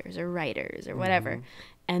directors or writers or whatever. Mm-hmm.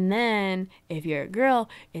 And then if you're a girl,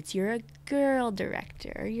 you're a girl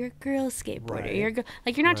director or you're a girl skateboarder. Right. You're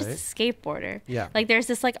like, you're not Right. just a skateboarder. Yeah. Like there's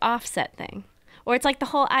this like offset thing. Or it's like the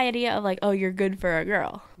whole idea of like, oh, you're good for a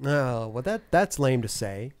girl. No, well, that's lame to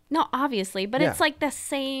say. No, obviously, but Yeah. it's like the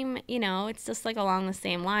same, it's just like along the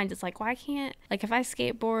same lines. It's like, why can't, like if I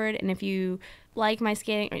skateboard and if you like my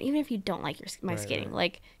skating, or even if you don't like my Right, skating, right.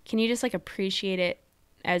 like, can you just like appreciate it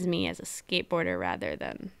as me as a skateboarder rather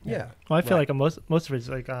than, Yeah. Well, I feel Right. like most of it's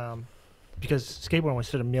like because skateboarding was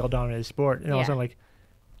such a male dominated sport, and all of a Yeah. sudden like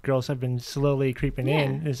girls have been slowly creeping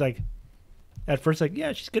in. Yeah. It's like at first like,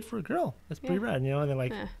 yeah, she's good for a girl. That's pretty Yeah. rad, and then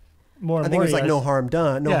like Yeah. more and I think more. it was like yes. no harm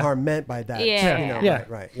done, no Yeah. harm meant by that. Yeah. You know, Yeah. Right.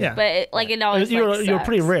 Right. Yeah. but it, like it always You're like, you're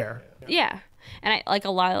pretty sucks. rare. Yeah. And I like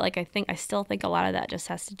a lot of like I still think a lot of that just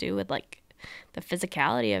has to do with like the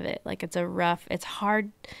physicality of it. Like it's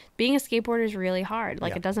hard. Being a skateboarder is really hard.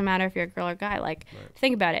 Like Yeah. it doesn't matter if you're a girl or guy. Like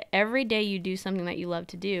think about it. Every day you do something that you love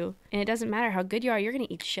to do, and it doesn't matter how good you are, you're gonna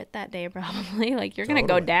eat shit that day probably. Like you're gonna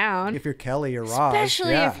go Totally. down. If you're Kelly or Ross,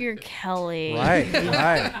 Especially yeah. if you're Kelly. Right.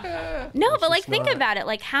 Right. No, but like just think not- about it.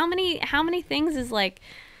 Like how many things is like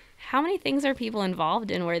how many things are people involved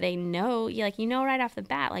in where they know right off the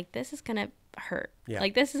bat, like this is gonna hurt. Yeah.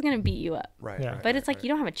 Like this is gonna beat you up. Right. Yeah. right, But it's right, like you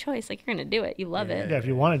don't have a choice. Like you're gonna do it. You love it. Yeah, if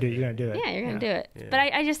you want to do it, you're gonna do it. Yeah, you're gonna do it. Yeah. But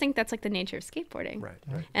I just think that's like the nature of skateboarding. Right.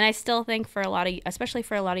 Right. And I still think for a lot of, especially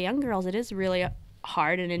for a lot of young girls, it is really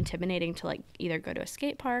hard and intimidating to like either go to a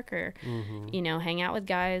skate park or, hang out with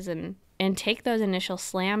guys and take those initial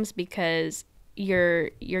slams because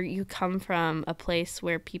you come from a place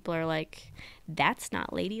where people are like, that's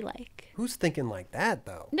not ladylike. Who's thinking like that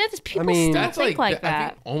though? No, there's people mean- still That's think like I that.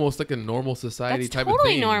 think almost like a normal society That's type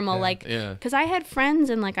totally of thing. normal. Yeah. Like, Yeah. because I had friends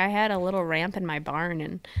and like I had a little ramp in my barn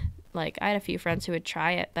and like I had a few friends who would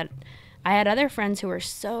try it, but I had other friends who were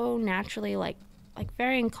so naturally like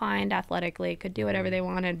very inclined athletically, could do whatever they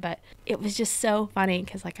wanted, but it was just so funny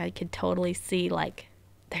because like I could totally see like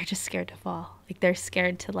they're just scared to fall. Like they're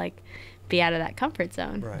scared to like be out of that comfort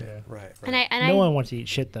zone. Right, Yeah. right. And No one wants to eat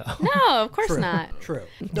shit though. No, of course True. not. True.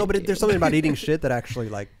 No, but there's something about eating shit that actually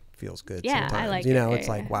like feels good. Yeah, I sometimes. like You it, know, yeah, it's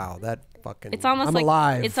like, yeah. wow, that fucking. It's almost I'm like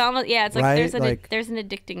alive. It's almost it's like right? there's an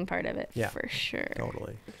addicting part of it. Yeah. For sure.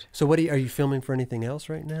 Totally. So what are you filming for anything else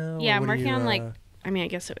right now? Yeah, Or I'm what are working you, on like, I mean, I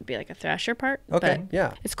guess it would be like a thrasher part. Okay. But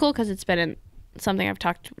Yeah. it's cool because it's been something I've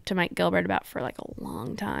talked to Mike Gilbert about for like a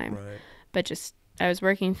long time. Right. But just I was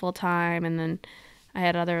working full time, and then I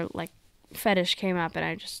had other like fetish came up, and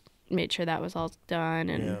I just made sure that was all done.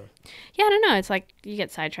 And yeah, I don't know. It's like you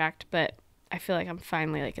get sidetracked, but I feel like I'm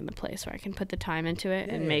finally like in the place where I can put the time into it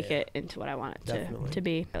and make it into what I want it to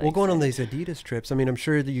be. Well, going on these Adidas trips, I mean, I'm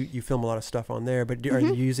sure that you film a lot of stuff on there, but are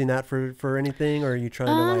you using that for anything, or are you trying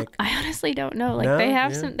to like? I honestly don't know. Like No? they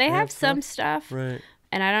have Yeah, they have some stuff. Right.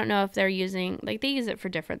 And I don't know if they're using, like, they use it for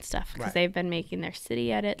different stuff because they've been making their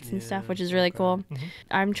city edits and stuff, which is really cool.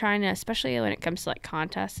 I'm trying to, especially when it comes to, like,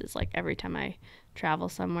 contests, is, like, every time I travel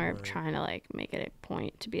somewhere, I'm trying to, like, make it a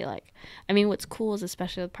point to be, like, I mean, what's cool is,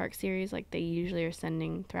 especially with Park Series, like, they usually are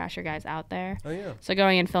sending Thrasher guys out there. Oh, yeah. So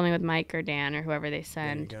going and filming with Mike or Dan or whoever they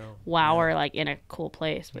send while we're, like, in a cool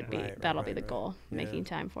place would be, that'll be the goal, making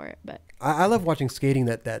time for it. But I love watching skating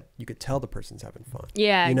that you could tell the person's having fun.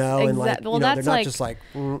 yeah, you know, and like, well, you know, that's they're not like, just like,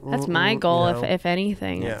 that's my goal, you know? if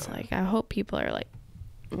anything. Yeah. It's like, I hope people are like,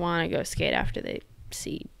 want to go skate after they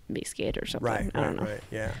see me skate or something. Right, I don't know. right,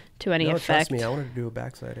 yeah. To any No, effect. trust me, I wanted to do a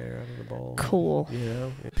backside air out of the bowl. Cool. You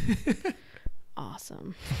know?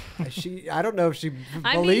 Awesome. I don't know if she I'm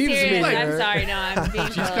being believes serious. me. I'm sorry. No, I'm being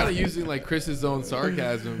She's kind of using like Chris's own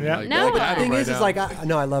sarcasm. Yeah. Like, No, back at The him thing right is now. like,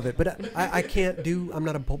 I love it, but I can't do. I'm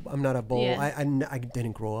not a bowl. Yeah. I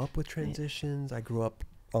didn't grow up with transitions. I grew up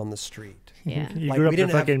on the street. Yeah. You Like, grew up we at the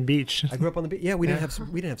didn't have- fucking beach. I grew up on the beach. Yeah, we didn't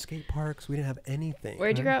have skate parks. We didn't have anything.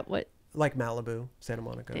 Where'd you grow up? What? Like Malibu, Santa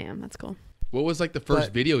Monica. Damn, that's cool. What was like the first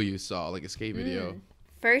But- video you saw, like a skate video?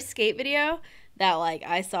 First skate video that like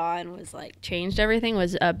I saw and was like changed everything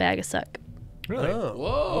was a Bag of Suck. Really? Oh,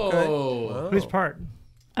 Whoa. okay. Wow. Whose part?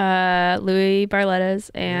 Louis Barletta's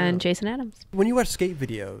and Jason Adams. When you watch skate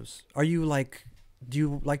videos, are you like? Do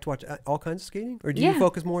you like to watch all kinds of skating, or do you Yeah.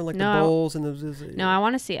 focus more on like No. the bowls and those? No, I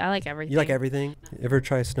want to see. I like everything. You like everything? Ever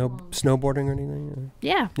try snowboarding or anything?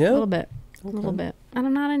 Yeah, Yeah? a little bit. A little bit.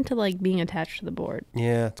 I'm not into like being attached to the board.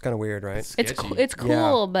 Yeah, it's kind of weird, right? It's Sketchy. it's cool,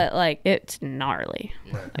 Yeah. but like it's gnarly.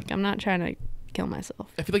 Yeah. Like I'm not trying to kill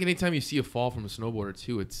myself. I feel like anytime you see a fall from a snowboarder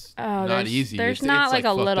too, it's Oh, not there's, easy. There's It's not like a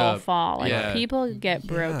fucked little up. fall. Like Yeah. people get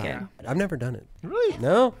broken. Yeah. I've never done it. Really?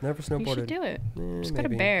 No, never snowboarded. You should do it. Just go to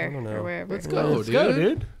maybe. Bear I don't know. or wherever. Let's it go, is. Let's dude. go,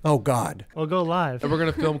 dude. Oh God. We'll go live. And we're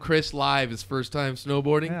gonna film Chris live his first time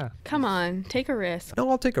snowboarding. Yeah. Come on, take a risk. No,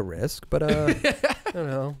 I'll take a risk, but I don't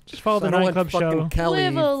know. Just follow the I don't want nightclub fucking show. Kelly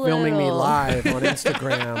Live a filming me little. live on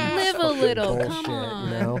Instagram. Live a Fucking little, bullshit, come on.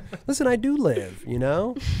 You know. Listen, I do live. You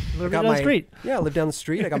know. Live got down the street. Yeah, I live down the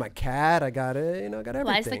street. I got my cat. I got it. You know, I got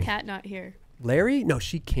everything. Why is the cat not here? Larry? No,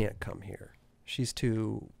 she can't come here. She's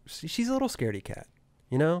a little scaredy cat.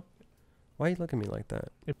 You know. Why are you looking at me like that?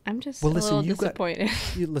 I'm just Well, a listen, little you got- disappointed.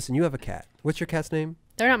 Listen, you have a cat. What's your cat's name?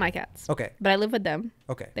 They're not my cats, Okay. but I live with them.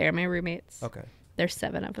 Okay. They're my roommates. Okay. There's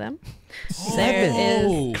 7 of them. Seven? There is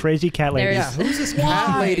Oh. Crazy cat lady. There's- Yeah. Who's this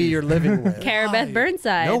cat lady you're living with? Carabeth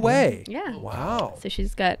Burnside. No way. Yeah. Wow. So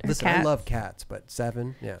she's got her Listen, cat. I love cats, but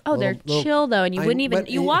 7, yeah. Oh, they're chill though, and you I- wouldn't even. but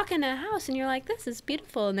You it- walk in a house and you're like, "This is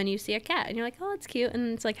beautiful," and then you see a cat and you're like, "Oh, it's cute,"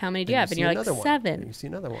 and it's like, "How many do you have?" And you're like, 7. You see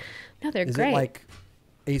another one. No, they're Is great. it like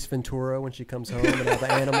Ace Ventura when she comes home and all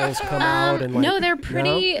the animals come out and like? no, they're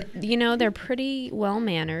pretty. You know, they're pretty well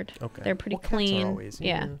mannered. Okay. They're pretty Well, cats are clean. always,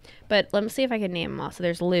 yeah. yeah. But let me see if I can name them all. So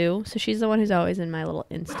there's Lou. So she's the one who's always in my little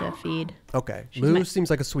Insta feed. Okay. She's Lou my-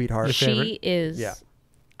 seems like a sweetheart. Your favorite? She is Yeah.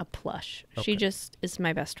 a plush. Okay. She just is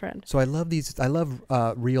my best friend. So I love these. I love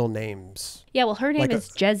real names. Yeah. Well, her name Like a- is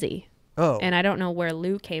Jezzy, Oh. and I don't know where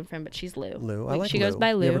Lou came from, but she's Lou. Lou. I like she Lou. goes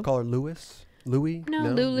by Lou. You ever call her Louis? Louis? No,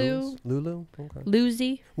 Lulu. Louis? Lulu. Okay.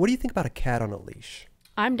 Lucy. What do you think about a cat on a leash?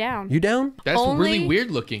 I'm down. You down? That's Only- really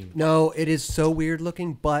weird looking. No, it is so weird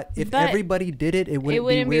looking. But if But everybody did it, it wouldn't, It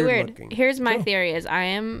wouldn't be weird looking. Here's my theory: is I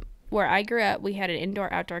am where I grew up. We had an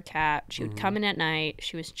indoor-outdoor cat. She Mm-hmm. would come in at night.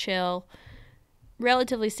 She was chill,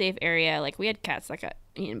 relatively safe area. Like we had cats that got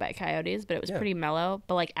eaten by coyotes, but it was Yeah. pretty mellow.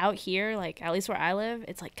 But like out here, like at least where I live,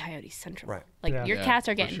 it's like coyote central. Right. Like Yeah. your Yeah, cats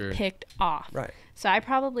are for getting sure. picked off. Right. So I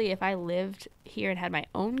probably, if I lived here and had my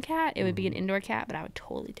own cat, it would Mm-hmm. be an indoor cat, but I would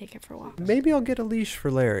totally take it for a walk. Maybe I'll get a leash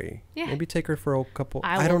for Larry. Yeah. Maybe take her for a couple.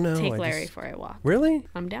 I will don't know. take I Larry just- for a walk. Really?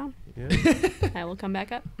 I'm down. Yeah. I will come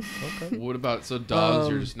back up. Okay. What about dogs?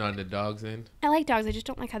 You're Um, just not into dogs, then? I like dogs. I just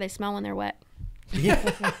don't like how they smell when they're wet. Yeah.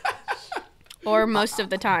 Or most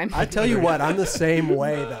of the time. I tell you what, I'm the same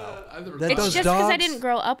way though. It's just because I didn't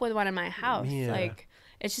grow up with one in my house. Yeah. Like,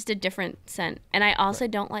 it's just a different scent. And I also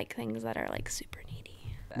don't like things that are like super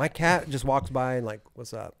needy. My cat just walks by and like,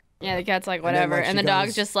 what's up? Yeah, the cat's like, And then, whatever. like, And she the dog's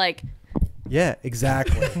goes- just like, Yeah,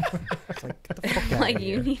 exactly. It's like, get the fuck out like, of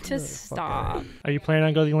you here. need to Get the fuck outta stop. here. Are you planning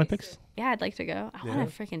on going to the Olympics? Yeah, I'd like to go. I Yeah. want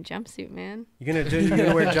a freaking jumpsuit, man. You gonna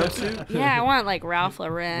wear a jumpsuit? Yeah, I want like Ralph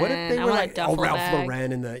Lauren. What if they I were want like, a duffel Ralph bag.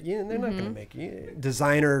 Lauren and the, they're not gonna make you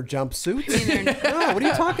designer jumpsuits. No, what are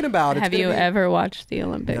you talking about? It's Have gonna you be- ever watched the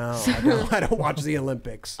Olympics? No, I don't watch the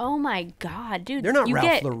Olympics. Oh my God, dude. They're not you Ralph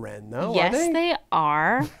get, Lauren, though, Yes, are they? they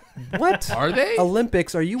are. What? Are they?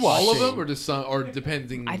 Olympics are you watching? All of them, or just some, or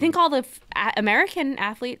depending? I think all the American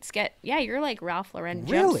athletes get, you're like Ralph Lauren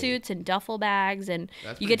Really? jumpsuits and duffel bags, and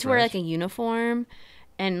That's you pretty get to wear fresh. like a uniform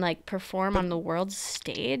and like perform on the world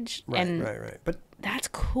stage. Right, and right. But that's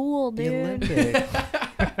cool, the dude. Olympics.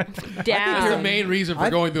 That's Down. the main reason for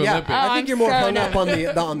going to the yeah, Olympics. I Oh, think I'm you're more so hung down. up on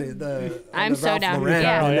the I'm so Ralph down. Lauren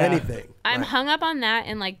Yeah. than Yeah. anything. I'm Right. hung up on that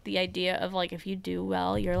and like the idea of like if you do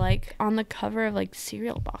well, you're like on the cover of like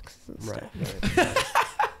cereal boxes and stuff. Right.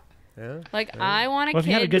 Yeah. Like I want a Well, if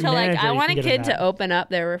you had a kid good to like manager, I you want can a get kid him to that. open up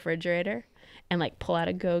their refrigerator and like pull out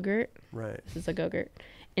a Go-Gurt. Right. This is a Go-Gurt.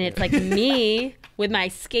 And it's like me with my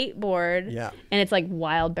skateboard. Yeah. And it's like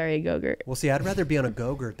wild berry Go-Gurt. Well, see, I'd rather be on a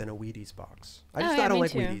Go-Gurt than a Wheaties box. I yeah, don't me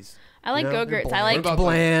like too. Wheaties. I like You know, Go-Gurts. they're I bland. like It's What about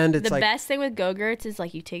bland. It's the like best thing with Go-Gurts is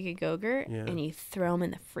like you take a Go-Gurt Yeah. and you throw them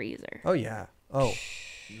in the freezer. Oh yeah. Oh,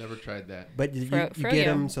 Never tried that. but you Froyo. get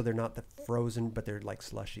them so they're not the frozen, but they're like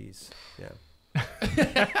slushies. Yeah.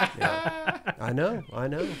 Yeah. I know.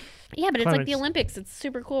 Yeah, but it's like the Clements. Olympics. It's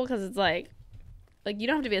super cool because it's like you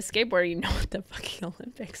don't have to be a skateboarder. You know what the fucking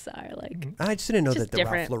Olympics are. Like, I just didn't know Just that the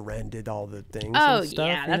Ralph different. Lauren did all the things. oh and stuff,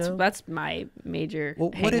 yeah, you that's know? that's my major.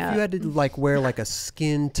 Well, what if hang-up. you had to like wear like a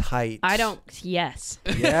skin tight? I don't. Yes.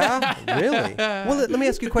 Yeah, really. Well, let me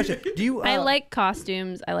ask you a question. Do you? I like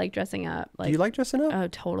costumes. I like dressing up. Like, Do you like dressing up? oh,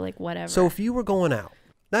 totally. Like whatever. So if you were going out,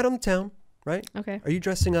 not on the town, right? okay. Are you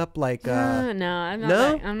dressing up like? No, I'm not.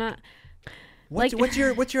 no? I'm not. What's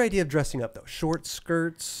like- what's your idea of dressing up though? Short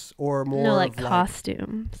skirts or more? No, like of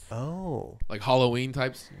costumes. Oh, Like Halloween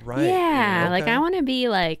types. right. Yeah, like Okay. I want to be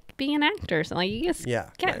like being an actor or something. Like you just Yeah.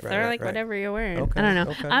 can't right, throw right, like right. whatever you're wearing. Okay, I don't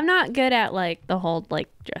know. okay. I'm not good at like the whole like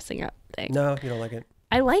dressing up thing. No, you don't like it.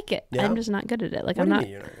 I like it. Yeah? I'm just not good at it. Like What I'm do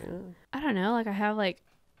you not. mean you're not? Yeah. I don't know. Like I have like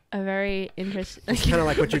a very interesting. Kind of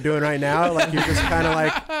like what you're doing right now. Like you're just kind of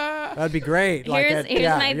like, that'd be great. Like Here's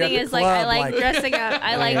my thing is like I like dressing up.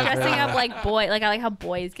 I like dressing up like boy. Like I like how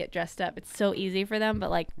boys get dressed up. It's so easy for them. But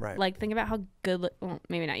like Right. like think about how good. Well,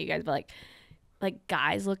 maybe not you guys, but like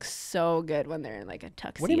guys look so good when they're in like a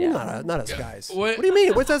tuxedo. What do you mean not us guys? What- What do you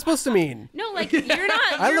mean? What's that supposed to mean? No, like you're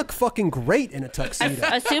not. I you're- look fucking great in a tuxedo.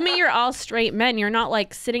 Assuming you're all straight men, you're not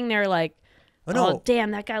like sitting there like. Oh, no. Oh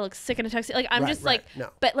damn, that guy looks sick in a tuxedo. Like I'm Right, just right. like, No.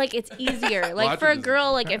 but like it's easier. Like Logic for a is-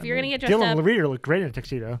 girl, like if you're gonna get dressed Dylan up, Lereer looked great in a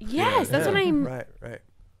tuxedo. yes, that's Yeah. what I'm. Right.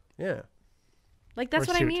 Yeah. Like that's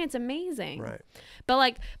Or what I suit. mean. It's amazing. Right.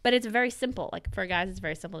 But it's very simple. Like for guys, it's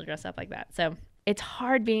very simple to dress up like that. So it's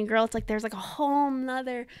hard being a girl. It's like there's like a whole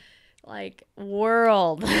nother like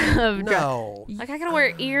world of dress. No. Like I gotta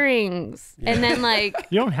wear earrings, and then like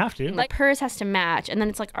You don't have to. like purse has to match, and then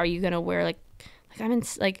it's like, are you gonna wear like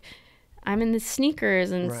I'm in the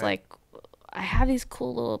sneakers, and it's Right. like I have these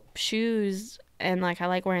cool little shoes, and like I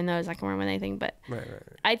like wearing those. I can wear them with anything, but Right.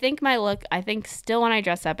 I think my look, I think still when I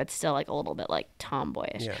dress up, it's still like a little bit like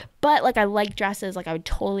tomboyish. Yeah. But like I like dresses, like I would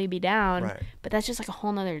totally be down. Right. But that's just like a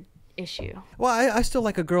whole nother issue. Well, I still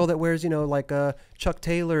like a girl that wears, like Chuck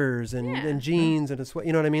Taylors and jeans and a sweat.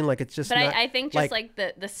 You know what I mean? Like it's just. But not, I think just like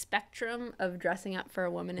the spectrum of dressing up for a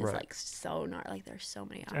woman is Right. like so like there's so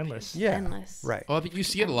many options. endless. Yeah. Endless. Right. Well, I think you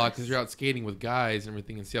see it a lot because you're out skating with guys and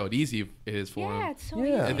everything, and see how easy it is for Yeah, them. it's so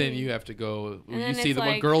Yeah. And then easy. you have to go. And You then see it's what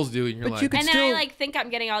like- girls do, and you're But like, you could And then I still- like think I'm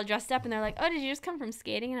getting all dressed up, and they're like, "Oh, did you just come from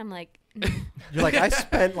skating?" And I'm like, You're like I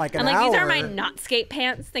spent like an I'm like, hour. these are my not skate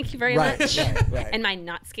pants. Thank you very Right, much. right. And my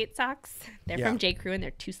not skate socks. They're Yeah. from J. Crew, and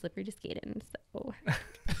they're too slippery to skate in. So.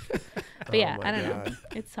 But Oh yeah, my I don't know. God.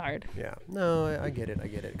 It's hard. Yeah. No, I get it.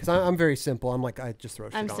 Because I'm very simple. I'm like, I just throw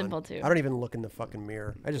shit I'm on. simple, too. I don't even look in the fucking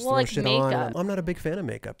mirror. I just Well, throw like shit on. makeup. I'm not a big fan of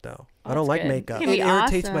makeup, though. Oh, I don't that's like good. makeup. It It can be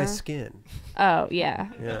irritates my awesome. skin. Oh yeah,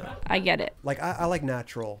 Yeah. I get it. Like, I like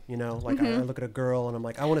natural, Like, I look at a girl and I'm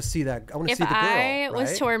like, I want to see that. I want to If see the girl. I was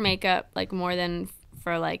right? to wear makeup like more than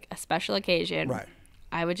for like a special occasion, Right.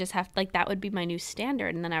 I would just have like that would be my new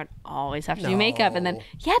standard, and then I would always have to do makeup, and then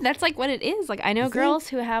yeah, that's like what it is. Like I know girls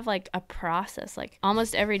who have like a process, like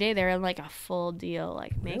almost every day they're in like a full deal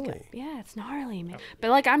like makeup. Really? Yeah, it's gnarly, man. But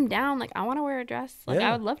like I'm down. Like I want to wear a dress. Like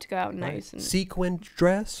I would love to go out nice and sequin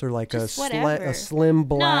dress or like a whatever. slim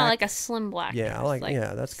black. No, like a slim black. Yeah, I dress. like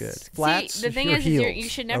yeah, that's good. Flats. See, the thing is you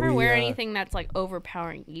should never wear anything that's like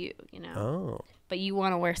overpowering you. You know. Oh. But you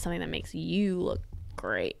want to wear something that makes you look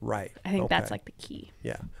great. Right. I think that's like the key.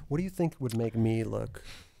 Yeah. What do you think would make me look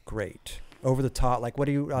great? Over the top. Like what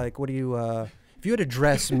do you if you had to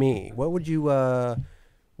dress me, what would you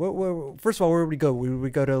first of all, where would we go? Would we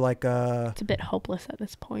go to like It's a bit hopeless at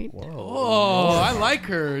this point. Whoa. Oh, I like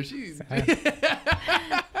her. She's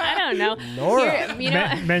I don't know. Nora. You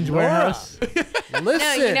know, Men's Warehouse.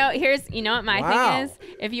 Listen. No, you know what my thing is?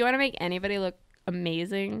 If you want to make anybody look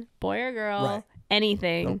amazing, boy or girl,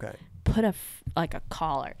 anything, Okay. put a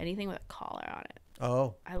collar, anything with a collar on it.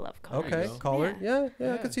 Oh. I love collars. Okay. Collar. Yeah,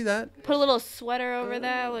 I could see that. Put a little sweater over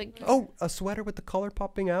that, like. Oh, a sweater with the collar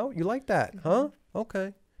popping out? You like that, huh?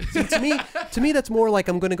 Okay. See, to me, that's more like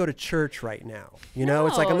I'm going to go to church right now. You know,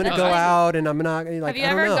 it's like I'm going to go out and I'm not like. Have you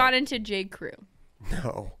ever gone into J. Crew?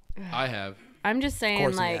 No. I have. I'm just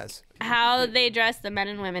saying, like, how they dress the men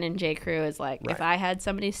and women in J. Crew is like, if I had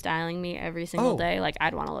somebody styling me every single day, like,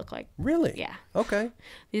 I'd want to look like. Really? Yeah. Okay.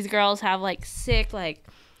 These girls have like sick, like,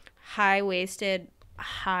 high-waisted,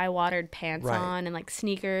 high-watered pants on and like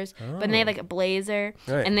sneakers, but then they have like a blazer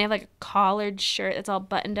and they have like a collared shirt that's all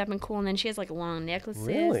buttoned up and cool, and then she has like long necklaces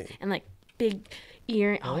and like big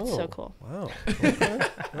earrings. Oh, it's so cool. Wow. Okay.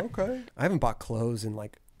 Okay. I haven't bought clothes in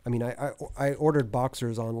like. I mean, I ordered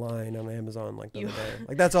boxers online on Amazon like the other day.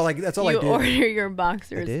 Like that's all I did. You order your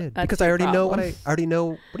boxers. I did because I already know what I already know.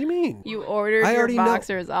 What do you mean? You ordered your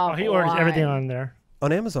boxers off. Oh, he orders everything on there.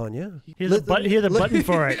 On Amazon, yeah. He has a button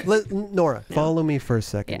for it. Nora, follow me for a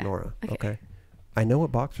second, Nora. Okay. I know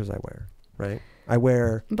what boxers I wear, right? I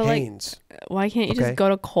wear Hanes. Like, why can't you just go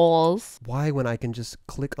to Kohl's? Why when I can just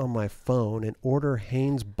click on my phone and order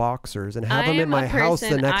Hanes boxers and have them in my house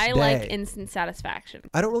the next day? I like instant satisfaction.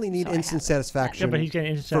 I don't really need instant satisfaction. Yeah, but he's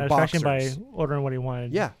getting instant satisfaction by ordering what he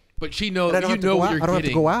wanted. Yeah. But she knows. You know what you're getting. I don't have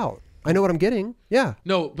to go out. I know what I'm getting. Yeah.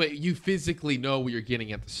 No, but you physically know what you're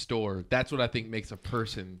getting at the store. That's what I think makes a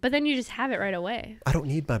person. But then you just have it right away. I don't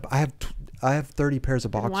need my. I have 30 pairs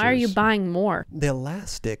of boxers. Why are you buying more? The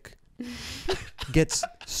elastic gets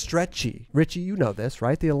stretchy. Richie, you know this,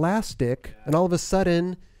 right? The elastic, and all of a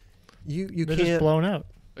sudden, you They're can't. just blown out.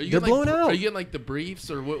 They're blown out. Are you getting like the briefs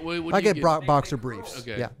or what? What I get boxer briefs.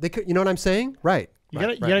 Okay. Yeah. They could. You know what I'm saying? Right. You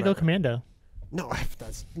gotta go commando. No,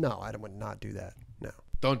 I would not do that. No.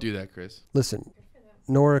 Don't do that, Chris. Listen,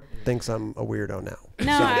 Nora thinks I'm a weirdo now.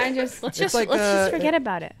 No, let's just forget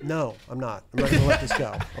about it. No, I'm not. I'm not gonna let this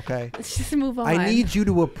go. Okay. Let's just move on. I need you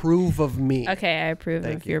to approve of me. Okay, I approve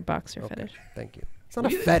of your boxer fetish. Thank you. It's not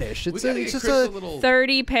a fetish. It's just a a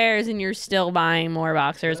 30 pairs and you're still buying more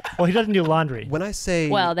boxers. Well, he doesn't do laundry. When I say,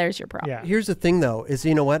 well, there's your problem. Yeah. Here's the thing, though, is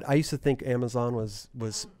you know what? I used to think Amazon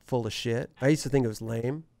was full of shit. I used to think it was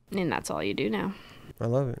lame. And that's all you do now. I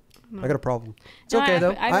love it. I got a problem. It's No, okay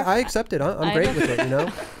though. I accept it. I'm great with it. You know.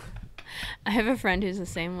 I have a friend who's the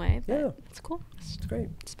same way. But Yeah. it's cool. It's great.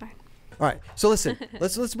 It's fine. All right. So listen,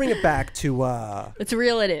 let's bring it back to. Let's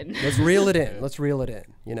reel it in. Let's reel it in. Let's reel it in.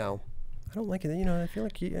 You know. I don't like it. You know. I feel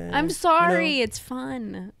like. I'm sorry. It's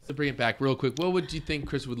fun. To bring it back real quick, what would you think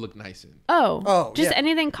Chris would look nice in? Just yeah.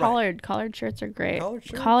 anything collared. Right. Collared shirts are great.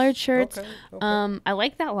 Collared shirts. Okay. I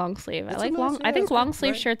like that long sleeve. I think long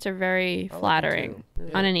sleeve shirts are very flattering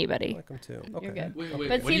on anybody. I like them too. Okay. You're good. Wait,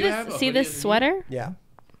 But what do you have? see this sweater? Yeah.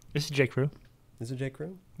 This is J. Crew. Is it J.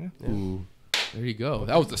 Crew? Yeah. Ooh. There you go.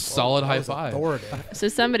 That was a solid high five. So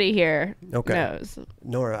somebody here knows.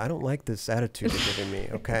 Nora, I don't like this attitude you're giving me.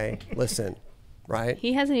 Okay. Listen. Right?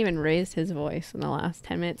 He hasn't even raised his voice in the last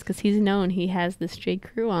 10 minutes because he's known he has this J.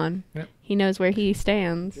 Crew on. Yep. He knows where he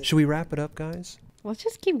stands. Should we wrap it up, guys? Let's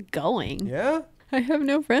just keep going. Yeah? I have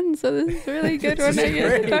no friends, so this is really good when I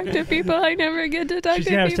get to talk to people. I never get to talk She's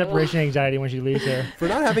to gonna people. have separation anxiety when she leaves here. For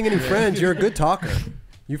not having any friends, you're a good talker.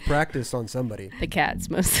 You've practiced on somebody. The cats,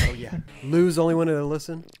 mostly. Oh, yeah. Lou's the only one to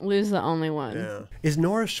listen? Lou's the only one. Yeah. Is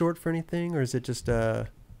Nora short for anything, or is it just No.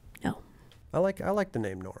 I like the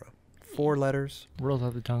name Nora. 4 letters. Rolls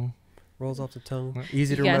off the tongue. Rolls off the tongue.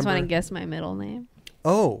 Easy to You guys remember. want to guess my middle name?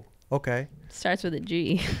 Oh, okay. Starts with a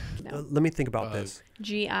G. No. Let me think about this.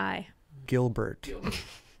 G-I. Gilbert.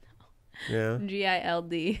 Yeah.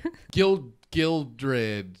 G-I-L-D.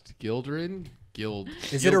 Gildred. Gild.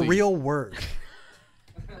 Is it a real word?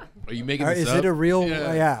 Are you making Or this is up? it a real?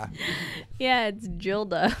 Yeah. Yeah. Yeah, it's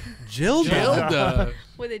Gilda Gilda. Gilda.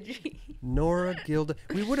 with a G. Nora Gilda.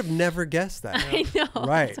 We would have never guessed that. I know.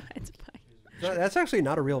 Right. That's why it's funny. No, that's actually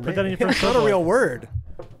not a real name. that in your first It's not a snowboard. real word.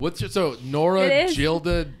 What's your Nora It is.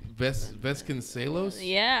 Gilda Vasconcellos?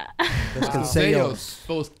 Yeah. Vasconcellos.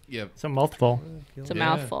 Both. Yeah. It's a mouthful. It's a Yeah.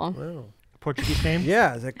 mouthful. Wow. Portuguese name?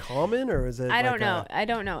 Yeah, is it common or is it? I don't like know. I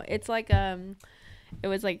don't know. It's like it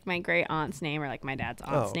was like my great aunt's name or like my dad's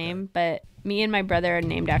aunt's okay. name, but me and my brother are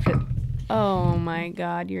named after. Oh my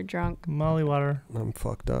God, you're drunk. Molly water. I'm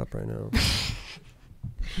fucked up right now.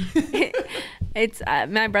 It's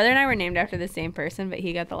my brother and I were named after the same person, but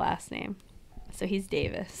he got the last name, so he's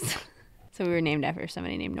Davis. So we were named after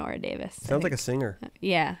somebody named Nora Davis. Sounds like a singer.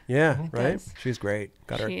 Yeah. Yeah, It right? does. She's great.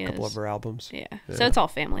 Got her She a couple is. of her albums. Yeah. Yeah. So it's all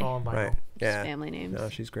family. All on vinyl. Right. Just Yeah. family names. No,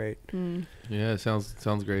 she's great. Mm. Yeah.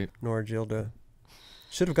 Sounds great. Nora Gilda.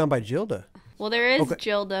 Should have gone by Gilda. Well, there is Okay.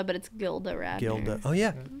 Gilda, but it's Gilda Radner. Gilda. Oh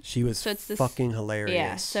yeah. She was So it's this- fucking hilarious.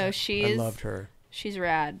 Yeah. So I she's loved her. she's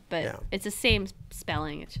rad, but Yeah. it's the same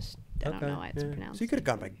spelling. It's just I don't know why it's yeah. pronounced. So you could have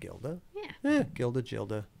gone by Gilda. Yeah. Gilda,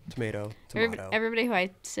 Gilda, tomato, Everybody, tomato. everybody who I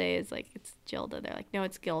say is like it's Gilda. They're like, no,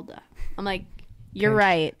 it's Gilda. I'm like, you're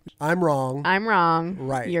right. I'm wrong. I'm wrong.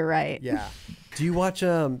 Right. You're right. Yeah. Do you watch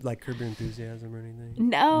like Curb Your Enthusiasm or anything?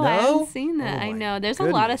 No, I No? haven't seen that. Oh I my know. There's a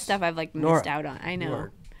lot of goodness. stuff I've like missed Nora, out on. I You know.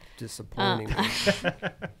 are disappointing me.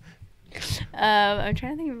 I'm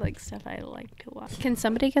trying to think of like stuff I like to watch. Can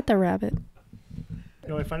somebody get the rabbit?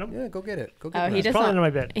 You want me to find him? Yeah, go get it. Go get Oh, it. he It's doesn't. probably under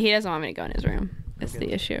Want, my bed. he doesn't want me to go in his room. That's get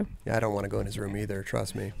the it. issue. Yeah, I don't want to go in his room either.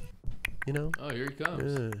 Trust me. You know. Oh, here he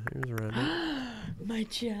comes. Yeah, here's a rabbit. My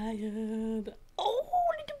child. Oh,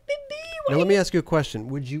 little baby. Now let me ask you a question.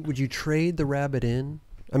 Would you trade the rabbit in?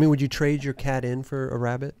 I mean, would you trade your cat in for a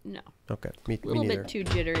rabbit? No, Okay, me a little neither. bit too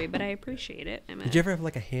jittery, but I appreciate it. Did you ever have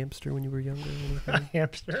like a hamster when you were younger or anything?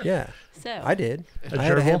 Hamster. Yeah, So I did. A I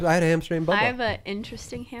had a, gerbil? I had a hamster named Bubba. I have an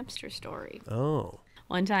interesting hamster story. Oh.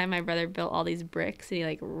 One time, my brother built all these bricks, and he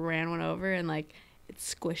like ran one over, and like it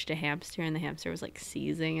squished a hamster, and the hamster was like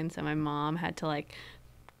seizing, and so my mom had to like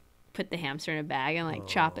put the hamster in a bag and like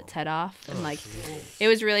chop its head off, and like it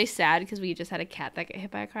was really sad because we just had a cat that got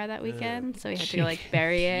hit by a car that weekend, so we had to go like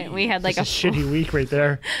bury it. And we had like It's a a shitty week right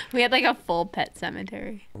there. we had like a full pet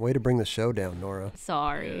cemetery. Way to bring the show down, Nora.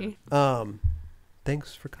 Sorry.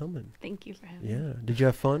 Thanks for coming. Thank you for having me. Yeah. Did you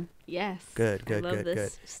have fun? Yes. Good, I good, love good, this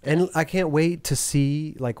good. stuff. And I can't wait to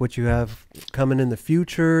see like what you have coming in the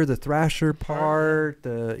future, the Thrasher part,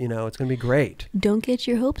 it's going to be great. Don't get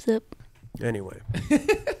your hopes up. Anyway,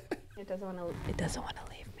 It doesn't want to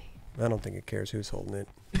leave me. I don't think it cares who's holding it.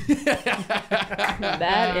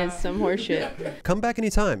 That is some horseshit. Come back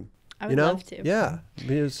anytime. I would love to. Yeah.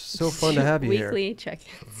 It was so fun to have you here. Weekly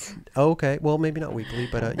check-ins. Okay. Well, maybe not weekly,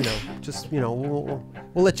 but just we'll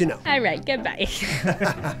let you know. All right. Goodbye.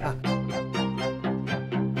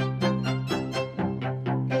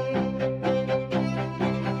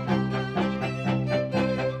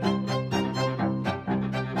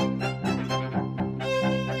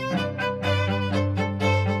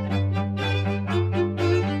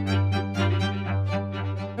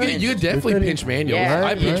 You could definitely Good. pinch manuals. Yeah,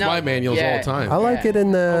 I pinch no, my manuals all yeah. the time. I like it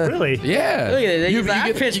in the. Really? Yeah. Look at it. You I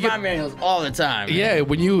get- pinch you get- my manuals all the time. Yeah,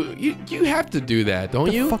 when you have to do that, don't What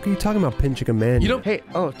the you? fuck are you talking about pinching a manual? You don't. Hey,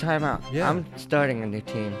 time out. Yeah. I'm starting a new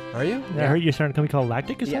team. Are you? I heard you're starting a company called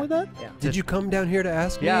Lactic or something Yeah. like that? Yeah. Did you come down here to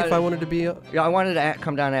ask me Yeah, if I wanted to be a... Yeah, I wanted to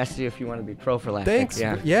come down and ask you if you want to be pro for Lactic. Thanks.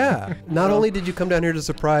 Yeah. Not only did you come down here to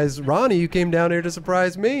surprise Ronnie, you came down here to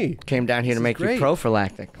surprise me. Came down here This to is make great. you pro for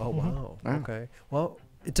Lactic. Oh, wow. Wow. Okay. Well,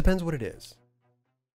 it depends what it is.